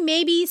guessing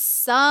maybe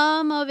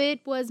some of it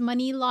was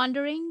money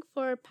laundering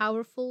for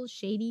powerful,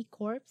 shady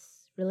corps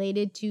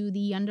related to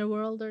the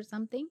underworld or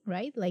something,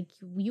 right? Like,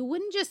 you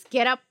wouldn't just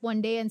get up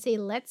one day and say,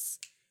 let's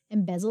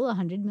embezzle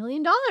 $100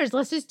 million.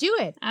 Let's just do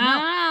it.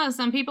 Ah,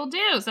 some people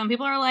do. Some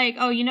people are like,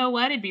 oh, you know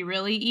what? It'd be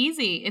really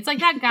easy. It's like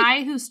that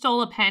guy who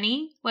stole a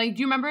penny. Like,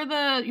 do you remember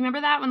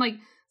that when like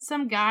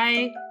some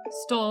guy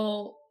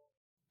stole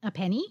A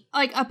penny?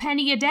 like a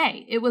penny a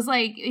day? It was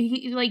like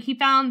he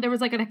found there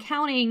was like an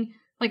accounting,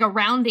 like a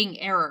rounding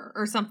error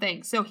or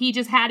something. So he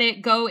just had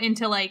it go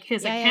into like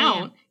his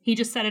account. He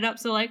just set it up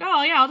so like,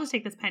 oh yeah, I'll just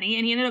take this penny.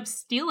 And he ended up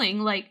stealing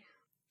like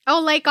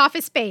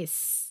Office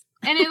Space.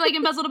 And it like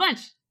embezzled a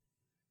bunch.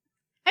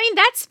 I mean,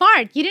 that's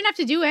smart. You didn't have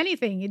to do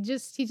anything. He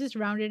just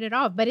rounded it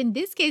off. But in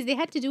this case, they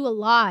had to do a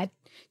lot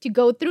to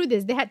go through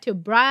this. They had to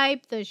bribe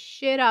the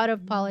shit out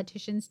of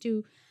politicians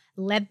to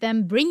let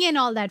them bring in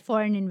all that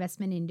foreign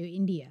investment into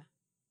India.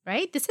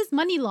 Right? This is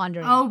money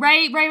laundering. Oh,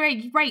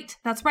 right.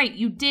 That's right.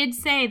 You did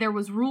say there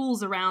was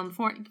rules around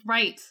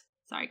right.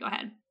 Sorry, go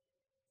ahead.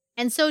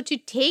 And so to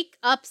take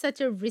up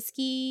such a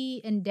risky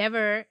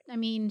endeavor, I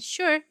mean,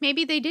 sure,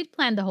 maybe they did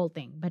plan the whole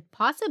thing, but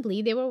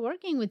possibly they were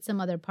working with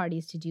some other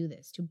parties to do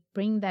this, to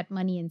bring that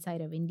money inside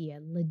of India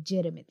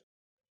legitimately.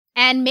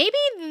 And maybe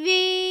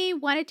they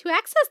wanted to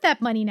access that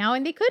money now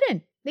and they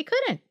couldn't.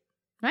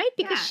 Right?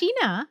 Because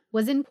Sheena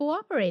wasn't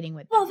cooperating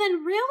with them. Well,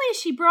 then really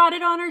she brought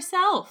it on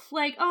herself.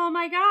 Like, oh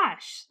my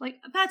gosh. Like,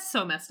 that's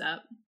so messed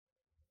up.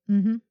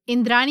 Mm-hmm.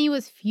 Indrani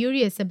was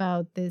furious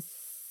about this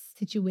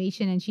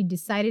situation and she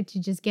decided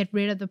to just get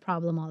rid of the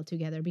problem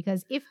altogether,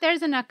 because if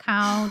there's an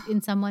account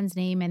in someone's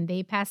name and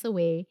they pass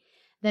away,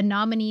 the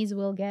nominees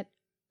will get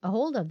a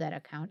hold of that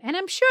account. And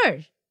I'm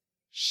sure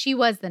she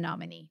was the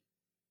nominee.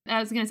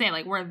 I was going to say,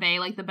 like, were they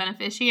like the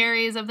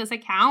beneficiaries of this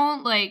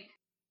account? Like,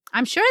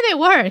 I'm sure they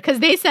were, because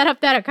they set up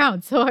that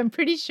account. So I'm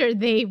pretty sure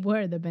they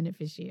were the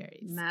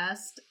beneficiaries.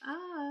 Messed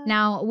up.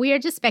 Now, we are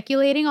just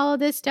speculating all of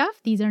this stuff.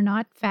 These are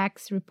not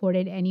facts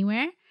reported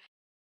anywhere.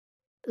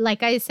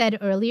 Like I said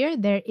earlier,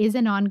 there is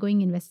an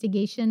ongoing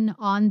investigation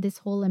on this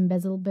whole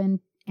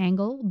embezzlement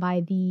angle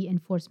by the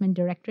Enforcement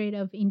Directorate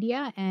of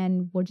India,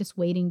 and we're just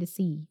waiting to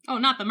see. Oh,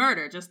 not the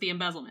murder, just the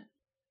embezzlement.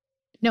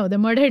 No, the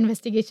murder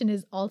investigation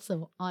is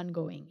also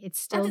ongoing. It's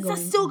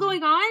still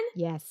going on?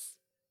 Yes.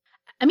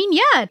 I mean,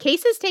 yeah,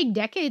 cases take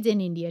decades in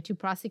India to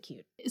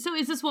prosecute. So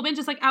is this woman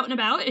just like out and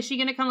about? Is she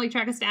going to come like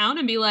track us down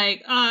and be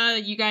like,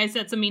 you guys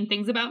said some mean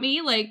things about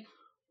me? Like,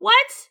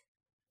 what?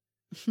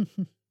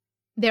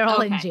 They're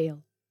all in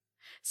jail.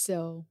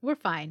 So we're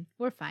fine.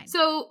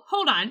 So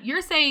hold on.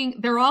 You're saying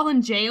they're all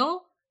in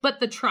jail, but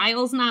the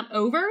trial's not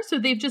over? So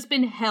they've just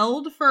been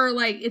held for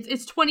like,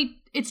 it's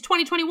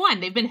 2021.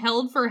 They've been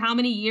held for how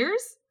many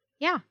years?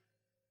 Yeah.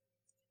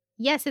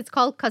 Yes, it's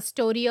called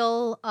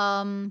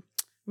custodial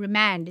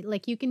remand.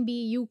 Like you can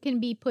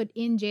be put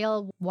in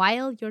jail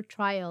while your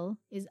trial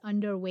is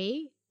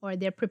underway, or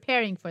they're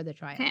preparing for the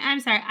trial. Okay, I'm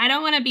sorry. I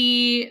don't want to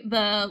be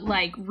the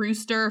like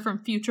rooster from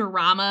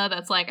Futurama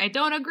that's like, I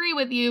don't agree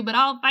with you, but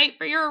I'll fight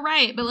for your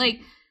right. But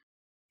like,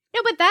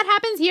 no, but that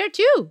happens here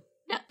too.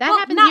 That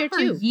happens here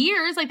too. Not for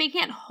years. Like they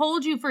can't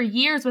hold you for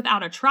years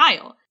without a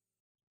trial.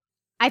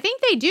 I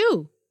think they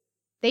do.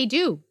 They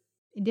do.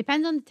 It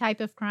depends on the type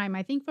of crime.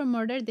 I think for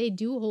murder, they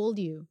do hold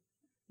you.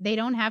 They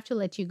don't have to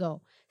let you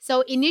go.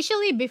 So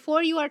initially,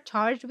 before you are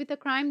charged with a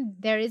crime,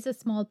 there is a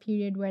small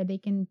period where they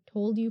can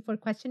hold you for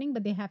questioning,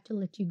 but they have to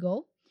let you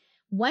go.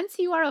 Once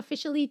you are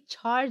officially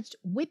charged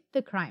with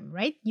the crime,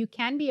 right, you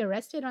can be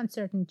arrested on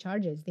certain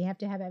charges. They have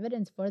to have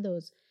evidence for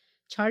those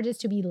charges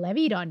to be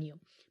levied on you.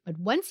 But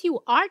once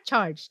you are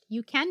charged,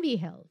 you can be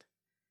held.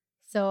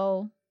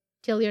 So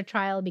till your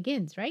trial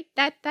begins, right?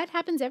 That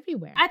happens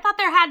everywhere. I thought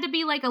there had to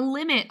be like a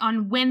limit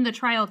on when the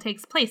trial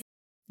takes place.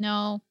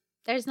 No.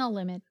 There's no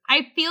limit.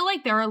 I feel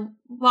like there are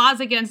laws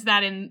against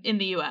that in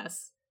the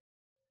U.S.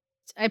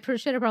 I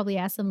should have probably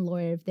asked some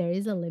lawyer if there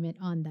is a limit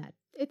on that.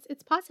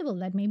 It's possible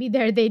that maybe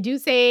they do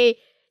say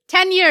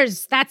 10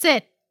 years, that's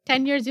it.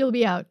 10 years, you'll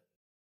be out.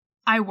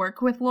 I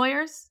work with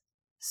lawyers,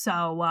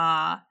 so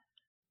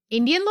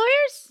Indian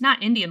lawyers?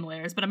 Not Indian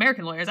lawyers, but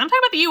American lawyers. I'm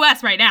talking about the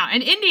U.S. right now.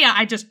 In India,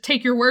 I just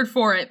take your word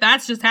for it.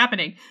 That's just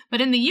happening.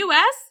 But in the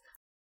U.S.,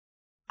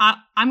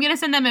 I'm going to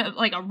send them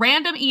a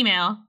random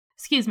email.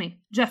 Excuse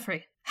me,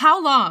 Jeffrey.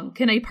 How long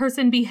can a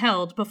person be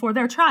held before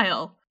their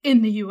trial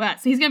in the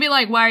U.S.? He's going to be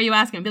like, why are you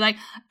asking? Be like,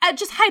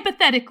 just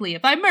hypothetically,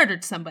 if I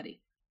murdered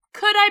somebody,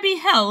 could I be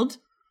held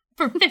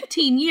for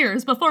 15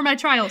 years before my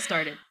trial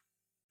started?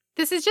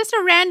 This is just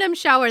a random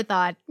shower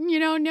thought.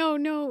 No,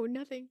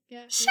 nothing.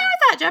 Yeah, shower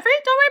thought, Jeffrey.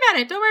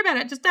 Don't worry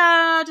about it. Just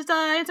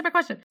answer my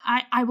question.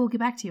 I will get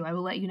back to you. I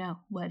will let you know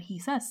what he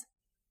says.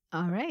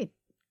 All right.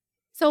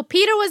 So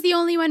Peter was the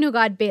only one who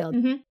got bailed.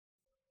 Mm-hmm.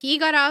 He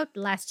got out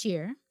last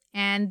year,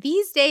 and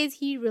these days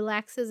he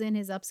relaxes in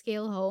his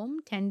upscale home,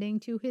 tending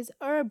to his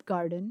herb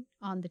garden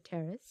on the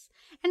terrace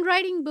and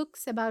writing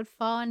books about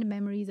fond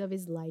memories of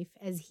his life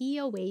as he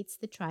awaits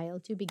the trial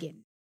to begin.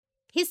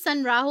 His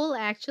son Rahul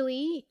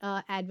actually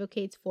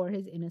advocates for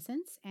his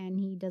innocence, and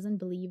he doesn't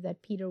believe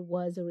that Peter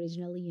was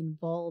originally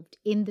involved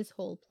in this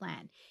whole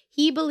plan.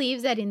 He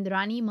believes that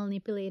Indrani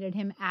manipulated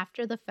him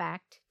after the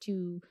fact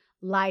to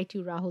lie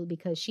to Rahul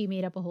because she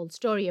made up a whole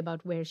story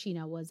about where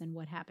Sheena was and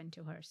what happened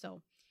to her.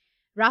 So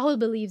Rahul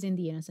believes in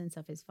the innocence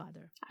of his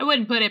father. I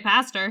wouldn't put it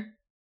past her.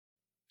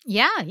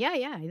 Yeah.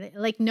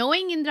 Like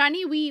knowing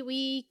Indrani,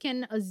 we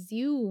can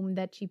assume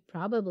that she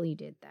probably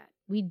did that.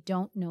 We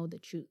don't know the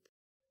truth.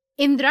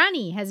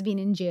 Indrani has been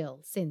in jail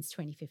since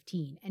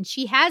 2015, and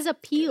she has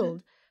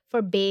appealed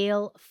for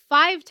bail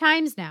 5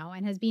 times now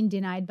and has been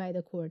denied by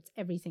the courts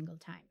every single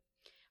time.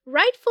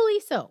 Rightfully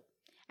so,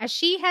 as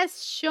she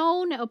has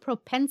shown a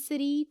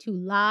propensity to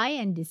lie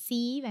and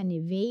deceive and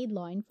evade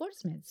law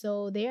enforcement.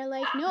 So they're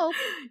like, no.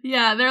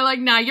 Yeah, they're like,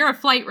 nah, you're a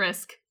flight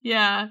risk.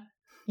 Yeah.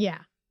 Yeah,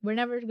 we're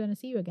never going to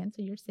see you again,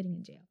 so you're sitting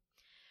in jail.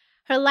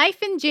 Her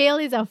life in jail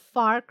is a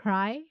far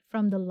cry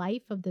from the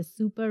life of the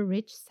super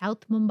rich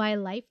South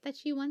Mumbai life that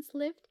she once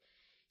lived.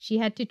 She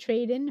had to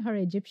trade in her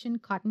Egyptian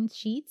cotton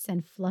sheets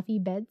and fluffy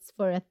beds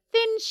for a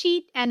thin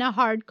sheet and a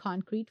hard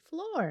concrete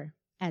floor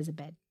as a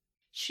bed.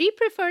 She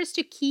prefers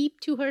to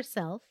keep to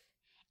herself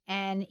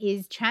and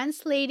is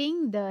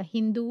translating the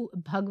Hindu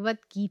Bhagavad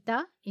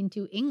Gita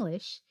into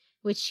English,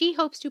 which she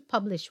hopes to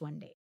publish one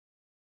day.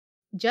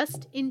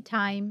 Just in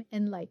time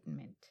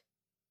enlightenment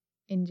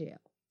in jail.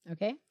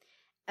 Okay?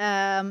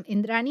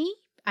 Indrani,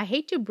 I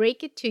hate to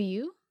break it to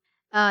you.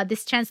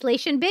 This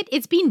translation bit,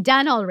 it's been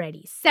done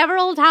already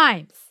several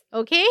times.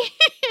 Okay?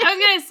 I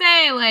was gonna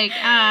say, like,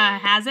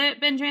 has it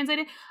been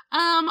translated?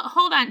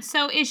 Hold on.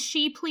 So is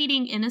she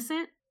pleading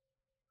innocent?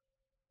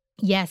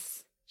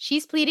 Yes,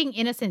 she's pleading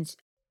innocence.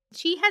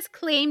 She has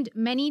claimed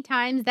many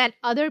times that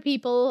other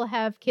people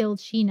have killed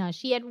Sheena.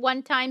 She at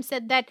one time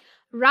said that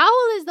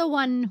Rahul is the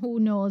one who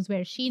knows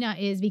where Sheena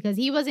is because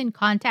he was in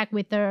contact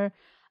with her.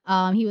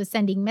 He was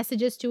sending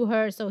messages to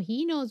her, so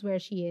he knows where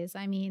she is.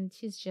 I mean,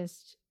 she's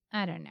just,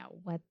 I don't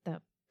know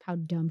how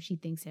dumb she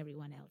thinks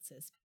everyone else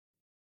is.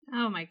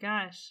 Oh my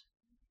gosh.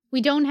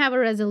 We don't have a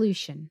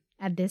resolution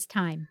at this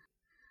time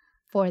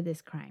for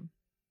this crime.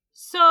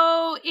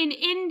 So in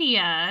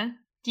India,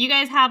 do you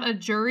guys have a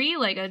jury,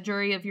 like a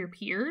jury of your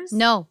peers?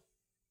 No.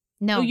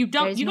 Oh, you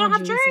don't? You don't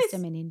have juries?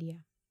 System in India.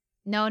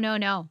 No.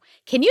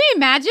 Can you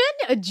imagine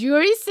a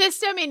jury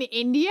system in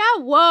India?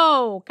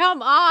 Whoa,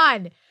 come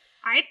on.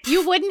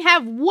 You wouldn't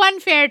have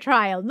one fair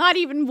trial, not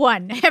even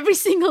one. Every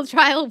single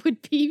trial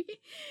would be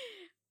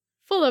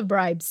full of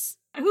bribes.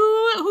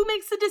 Who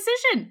makes the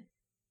decision?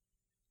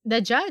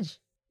 The judge.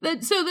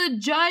 So the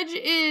judge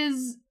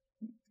is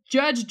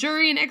judge,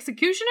 jury, and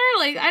executioner?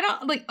 Like, I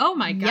don't, like, oh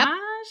my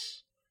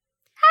gosh.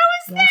 How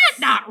is that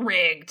not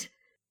rigged?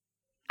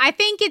 I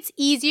think it's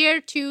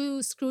easier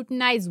to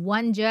scrutinize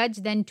one judge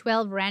than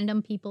 12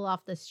 random people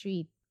off the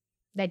street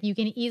that you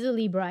can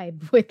easily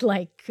bribe with,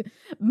 like,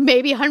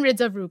 maybe hundreds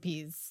of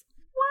rupees.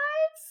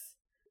 What?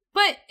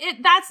 But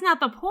that's not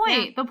the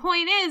point. Yeah. The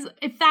point is,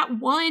 if that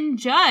one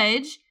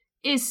judge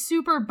is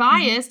super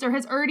biased or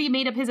has already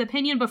made up his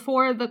opinion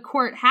before the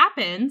court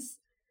happens,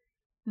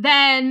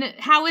 then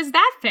how is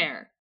that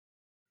fair?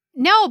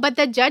 No, but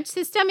the judge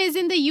system is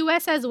in the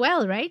U.S. as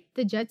well, right?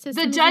 The judge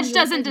system. The judge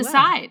doesn't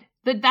decide.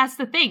 That's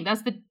the thing.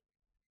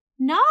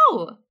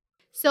 No.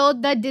 So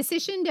the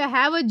decision to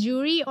have a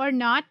jury or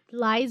not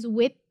lies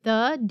with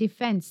the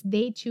defense.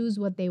 They choose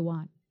what they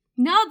want.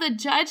 No, the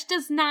judge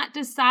does not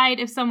decide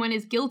if someone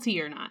is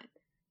guilty or not.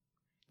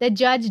 The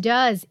judge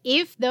does.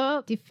 If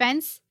the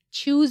defense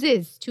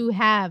chooses to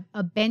have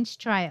a bench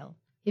trial,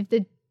 if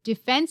the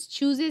defense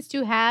chooses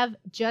to have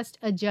just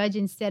a judge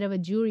instead of a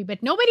jury,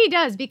 but nobody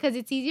does because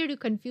it's easier to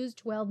confuse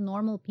 12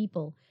 normal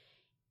people.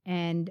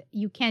 And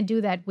you can't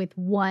do that with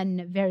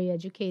one very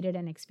educated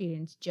and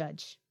experienced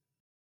judge.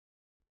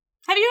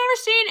 Have you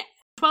ever seen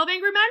 12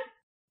 Angry Men?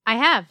 I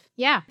have,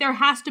 yeah. There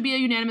has to be a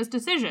unanimous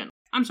decision.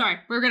 I'm sorry,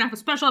 we're going to have a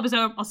special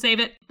episode. I'll save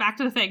it. Back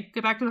to the thing.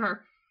 Get back to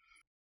her.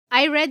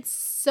 I read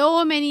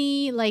so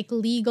many, like,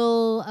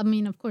 legal, I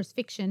mean, of course,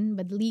 fiction,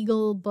 but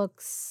legal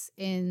books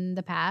in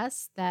the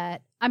past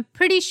that I'm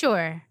pretty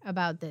sure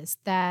about this,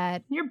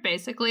 that... You're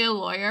basically a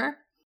lawyer.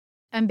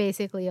 I'm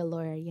basically a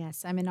lawyer,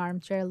 yes. I'm an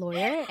armchair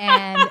lawyer,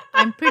 and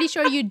I'm pretty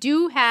sure you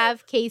do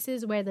have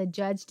cases where the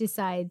judge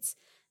decides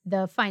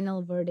the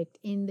final verdict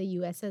in the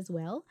U.S. as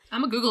well.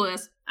 I'm gonna Google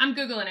this. I'm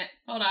Googling it.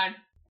 Hold on.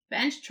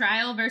 Bench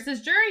trial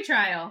versus jury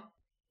trial.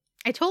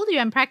 I told you,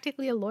 I'm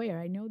practically a lawyer.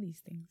 I know these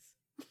things.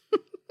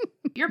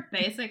 You're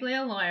basically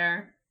a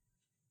lawyer.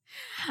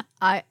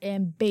 I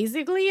am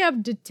basically a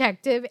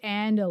detective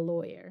and a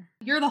lawyer.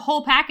 You're the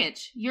whole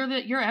package.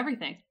 You're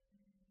everything.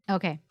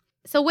 Okay.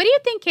 So what do you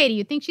think, Katie?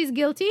 You think she's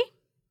guilty?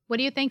 What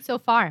do you think so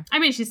far? I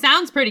mean, she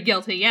sounds pretty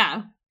guilty,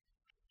 yeah.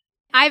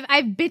 I've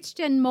bitched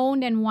and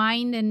moaned and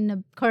whined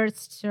and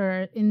cursed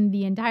her in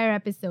the entire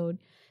episode.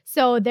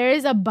 So there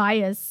is a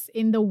bias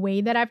in the way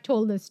that I've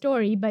told the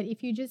story, but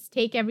if you just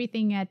take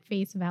everything at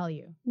face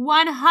value.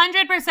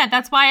 100%.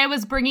 That's why I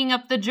was bringing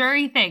up the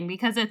jury thing,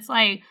 because it's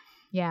like,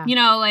 Yeah. you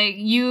know, like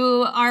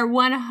you are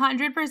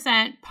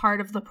 100%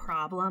 part of the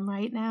problem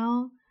right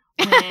now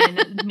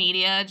when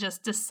media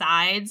just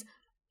decides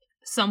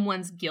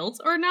someone's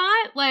guilt or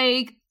not.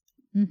 Like,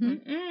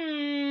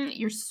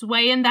 you're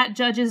swaying that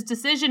judge's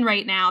decision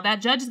right now.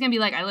 That judge is going to be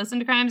like, I listened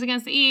to Crimes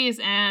Against the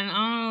East, and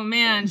oh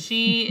man,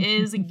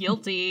 she is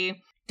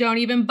guilty. Don't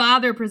even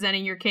bother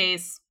presenting your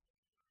case.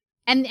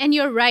 And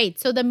you're right.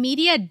 So the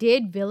media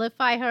did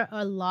vilify her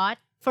a lot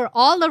for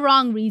all the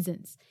wrong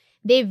reasons.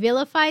 They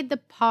vilified the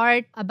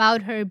part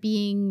about her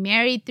being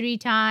married 3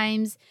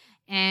 times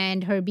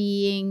and her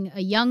being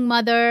a young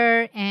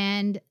mother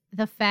and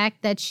the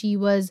fact that she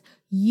was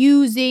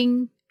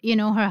using, you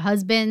know, her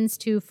husbands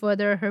to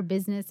further her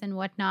business and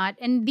whatnot.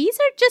 And these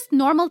are just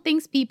normal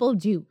things people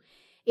do.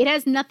 It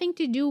has nothing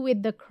to do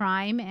with the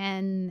crime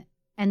and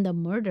the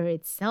murder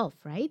itself,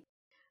 right?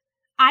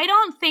 I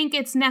don't think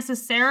it's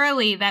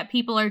necessarily that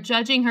people are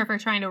judging her for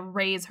trying to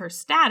raise her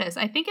status.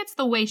 I think it's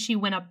the way she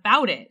went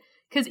about it.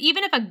 Because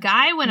even if a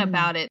guy went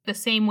about it the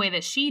same way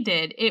that she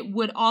did, it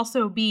would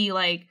also be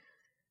like,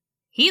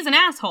 he's an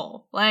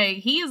asshole. Like,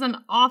 he is an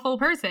awful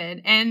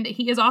person. And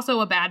he is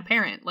also a bad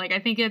parent. Like, I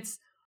think it's...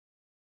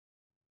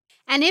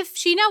 And if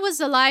Sheena was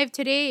alive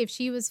today, if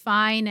she was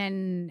fine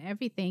and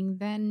everything,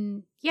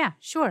 then yeah,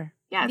 sure.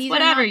 Yeah, these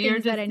whatever. are not You're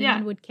things just, that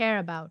anyone would care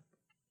about.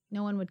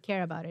 No one would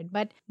care about it.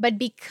 But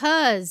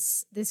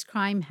because this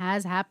crime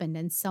has happened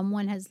and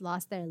someone has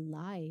lost their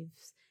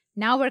lives,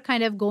 now we're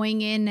kind of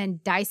going in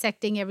and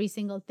dissecting every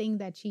single thing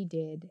that she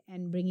did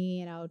and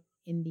bringing it out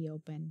in the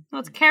open.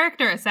 Well, it's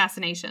character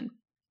assassination.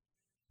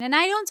 And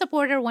I don't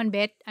support her one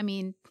bit. I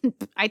mean,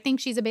 I think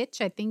she's a bitch.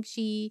 I think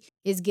she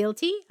is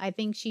guilty. I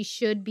think she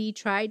should be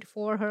tried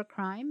for her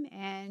crime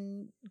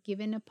and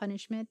given a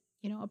punishment,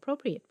 you know,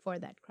 appropriate for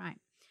that crime.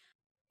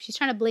 She's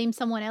trying to blame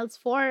someone else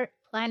for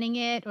planning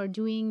it or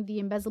doing the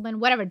embezzlement,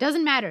 whatever.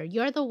 Doesn't matter.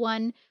 You're the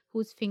one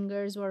whose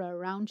fingers were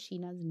around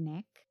Sheena's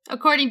neck.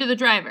 According to the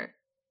driver.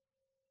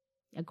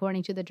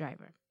 According to the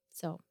driver.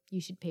 So you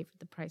should pay for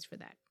the price for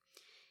that.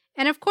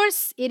 And of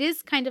course, it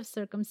is kind of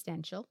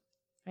circumstantial,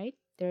 right?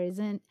 There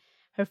isn't,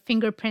 her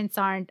fingerprints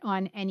aren't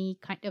on any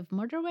kind of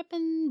murder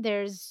weapon.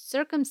 There's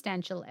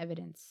circumstantial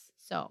evidence.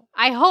 So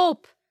I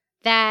hope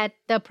that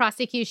the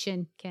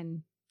prosecution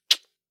can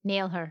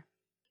nail her.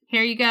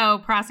 Here you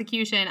go,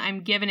 prosecution.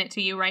 I'm giving it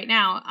to you right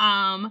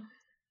now.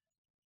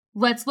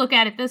 Let's look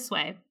at it this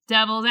way.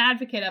 Devil's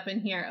advocate up in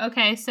here.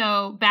 Okay,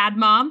 so bad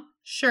mom?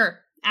 Sure,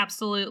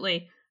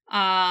 absolutely.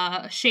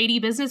 Shady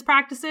business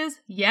practices?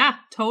 Yeah,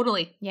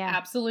 totally. Yeah.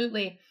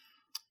 Absolutely.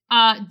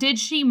 Did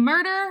she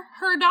murder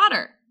her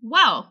daughter?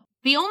 Well,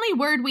 the only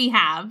word we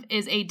have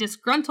is a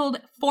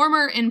disgruntled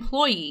former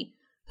employee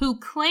who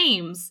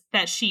claims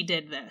that she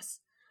did this.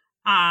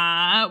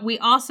 We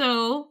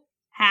also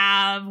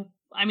have,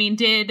 I mean,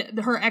 did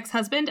her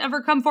ex-husband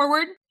ever come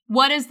forward?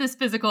 What is this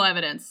physical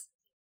evidence?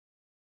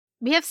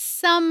 We have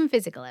some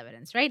physical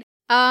evidence, right?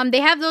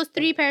 They have those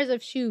 3 pairs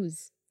of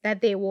shoes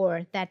that they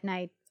wore that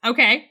night.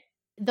 Okay.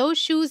 Those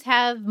shoes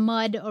have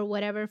mud or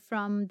whatever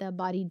from the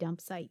body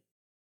dump site.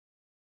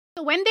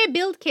 So when they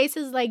build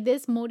cases like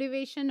this,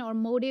 motivation or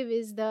motive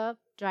is the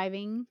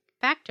driving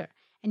factor.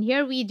 And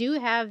here we do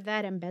have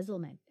that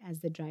embezzlement as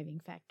the driving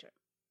factor.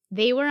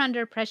 They were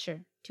under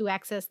pressure to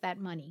access that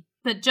money.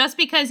 But just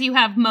because you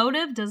have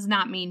motive does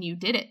not mean you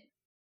did it.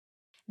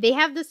 They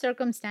have the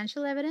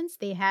circumstantial evidence.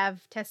 They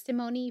have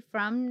testimony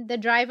from the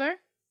driver.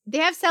 They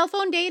have cell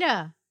phone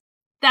data.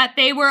 That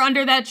they were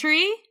under that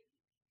tree?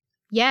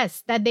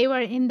 Yes, that they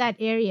were in that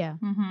area.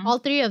 Mm-hmm. All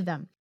 3 of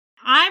them.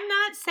 I'm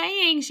not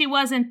saying she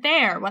wasn't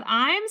there. What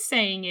I'm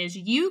saying is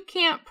you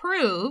can't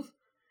prove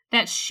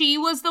that she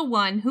was the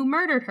one who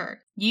murdered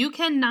her. You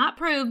cannot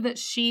prove that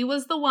she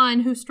was the one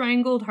who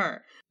strangled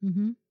her.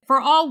 Mm-hmm.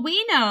 For all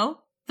we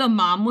know, the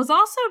mom was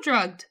also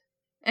drugged.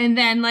 And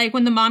then, like,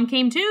 when the mom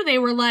came to, they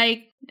were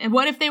like, and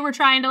what if they were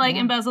trying to, like,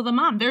 embezzle the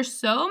mom? There's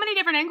so many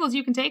different angles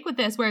you can take with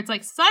this where it's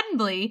like,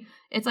 suddenly,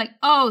 it's like,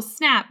 oh,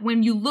 snap.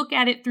 When you look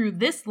at it through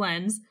this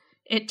lens,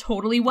 it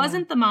totally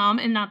wasn't the mom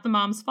and not the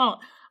mom's fault.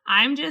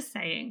 I'm just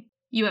saying,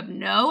 you have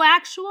no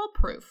actual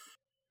proof.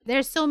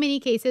 There's so many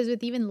cases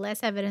with even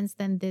less evidence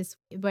than this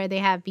where they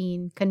have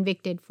been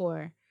convicted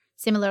for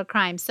similar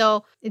crimes.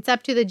 So it's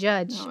up to the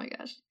judge. Oh my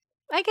gosh.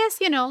 I guess,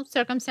 you know,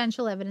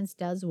 circumstantial evidence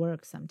does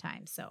work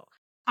sometimes. So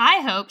I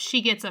hope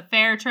she gets a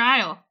fair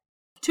trial.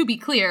 To be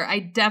clear, I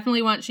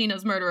definitely want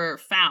Sheena's murderer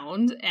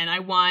found, and I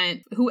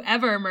want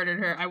whoever murdered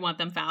her, I want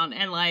them found.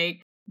 And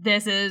like,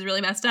 this is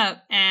really messed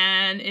up,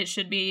 and it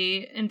should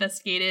be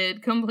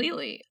investigated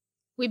completely.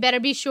 We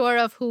better be sure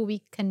of who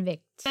we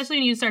convict. Especially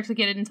when you start to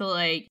get into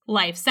like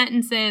life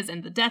sentences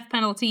and the death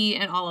penalty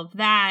and all of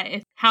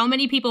that. How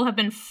many people have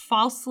been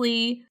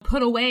falsely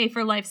put away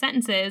for life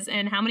sentences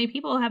and how many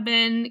people have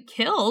been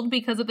killed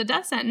because of the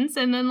death sentence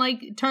and then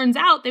like turns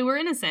out they were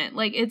innocent.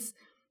 Like it's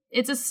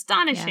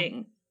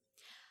astonishing.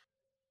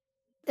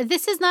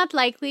 This is not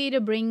likely to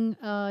bring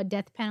a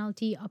death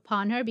penalty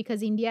upon her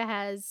because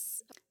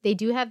they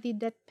do have the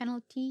death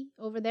penalty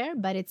over there,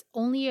 but it's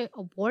only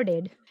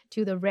awarded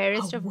to the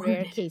rarest of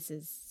rare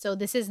cases. So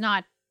this is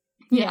not,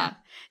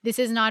 this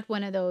is not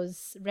one of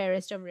those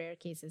rarest of rare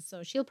cases.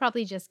 So she'll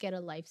probably just get a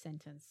life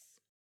sentence.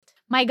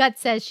 My gut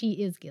says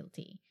she is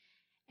guilty.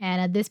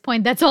 And at this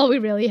point, that's all we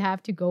really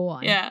have to go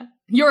on. Yeah.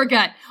 Your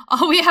gut.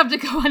 All we have to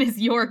go on is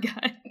your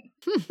gut.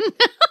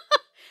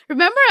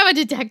 Remember, I'm a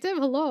detective.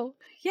 Hello.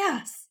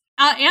 Yes.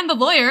 And the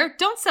lawyer.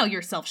 Don't sell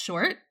yourself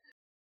short.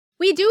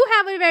 We do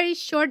have a very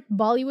short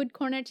Bollywood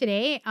corner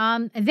today.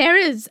 There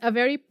is a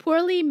very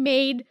poorly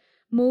made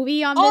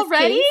movie on this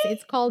case.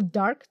 It's called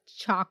Dark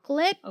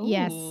Chocolate. Ooh.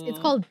 Yes, it's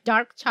called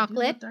Dark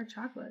Chocolate. Dark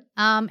Chocolate.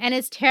 And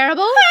it's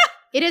terrible.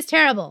 It is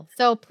terrible.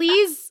 So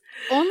please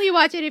only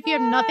watch it if you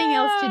have nothing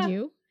else to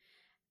do.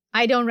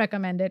 I don't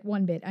recommend it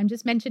one bit. I'm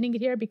just mentioning it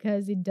here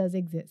because it does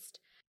exist.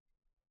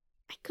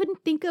 I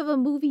couldn't think of a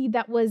movie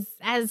that was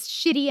as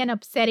shitty and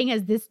upsetting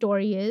as this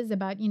story is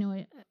about,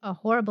 a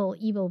horrible,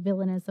 evil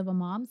villainess of a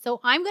mom. So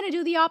I'm going to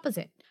do the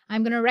opposite.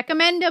 I'm going to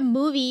recommend a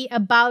movie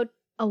about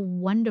a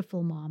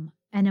wonderful mom,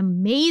 an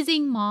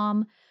amazing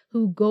mom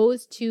who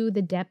goes to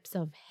the depths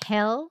of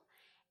hell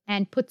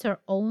and puts her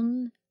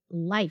own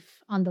life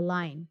on the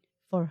line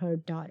for her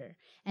daughter.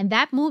 And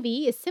that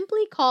movie is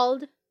simply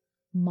called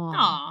Mom.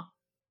 Aww.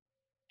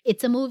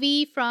 It's a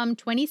movie from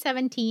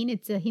 2017.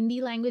 It's a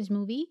Hindi language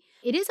movie.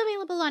 It is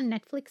available on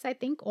Netflix, I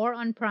think, or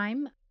on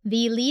Prime.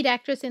 The lead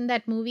actress in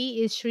that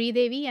movie is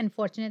Sridevi.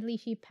 Unfortunately,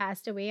 she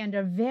passed away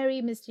under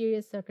very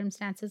mysterious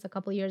circumstances a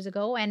couple years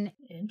ago. And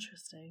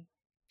interesting.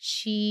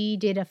 She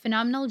did a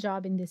phenomenal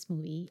job in this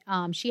movie.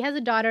 She has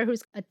a daughter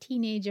who's a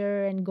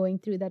teenager and going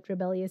through that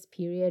rebellious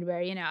period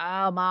where,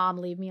 oh, mom,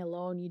 leave me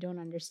alone. You don't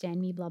understand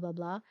me, blah, blah,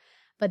 blah.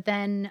 But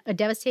then a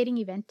devastating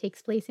event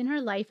takes place in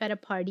her life at a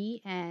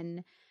party,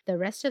 and the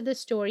rest of the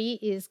story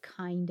is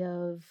kind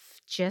of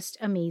just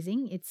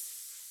amazing.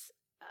 It's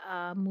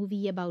a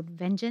movie about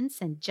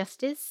vengeance and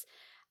justice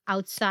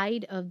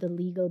outside of the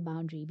legal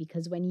boundary,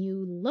 because when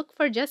you look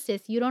for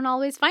justice, you don't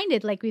always find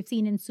it, like we've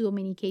seen in so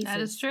many cases.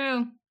 That is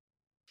true.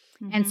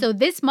 And so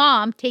this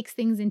mom takes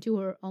things into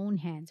her own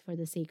hands for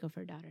the sake of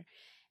her daughter.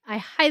 I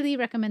highly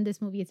recommend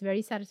this movie. It's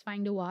very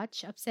satisfying to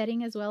watch,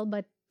 upsetting as well,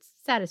 but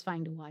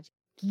satisfying to watch.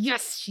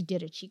 Yes, she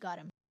did it. She got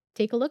him.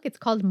 Take a look. It's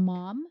called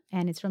Mom,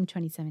 and it's from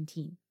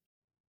 2017.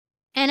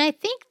 And I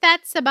think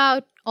that's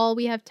about all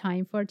we have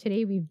time for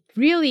today. We've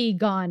really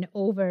gone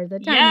over the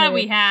time. Yeah,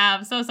 we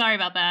have. So sorry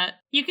about that.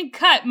 You can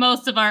cut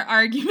most of our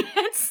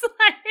arguments.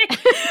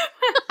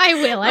 I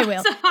will.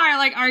 Most of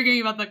our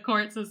arguing about the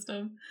court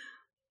system.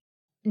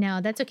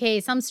 No, that's okay.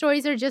 Some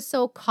stories are just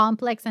so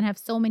complex and have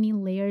so many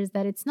layers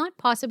that it's not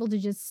possible to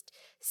just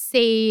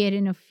say it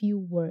in a few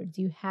words.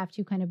 You have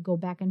to kind of go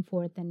back and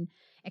forth and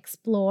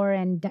explore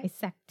and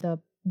dissect the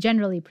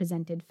generally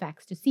presented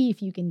facts to see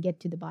if you can get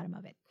to the bottom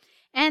of it.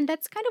 And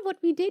that's kind of what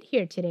we did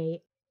here today.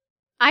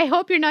 I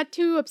hope you're not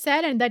too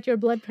upset and that your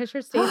blood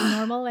pressure stays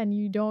normal and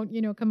you don't,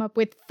 come up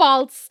with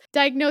false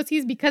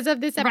diagnoses because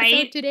of this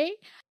episode today.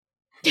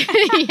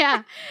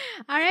 Yeah.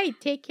 All right.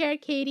 Take care,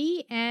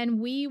 Katie. And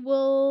we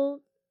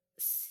will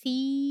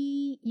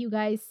see you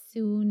guys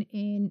soon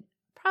in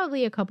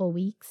probably a couple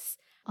weeks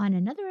on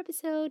another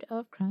episode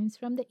of Crimes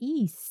from the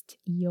East,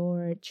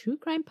 your true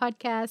crime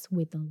podcast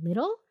with a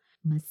little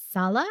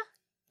masala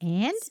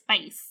and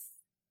spice.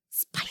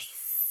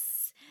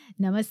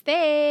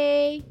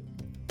 Namaste.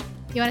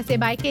 You want to say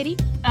bye, Katie?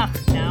 Oh,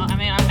 no. I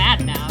mean, I'm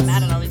mad now.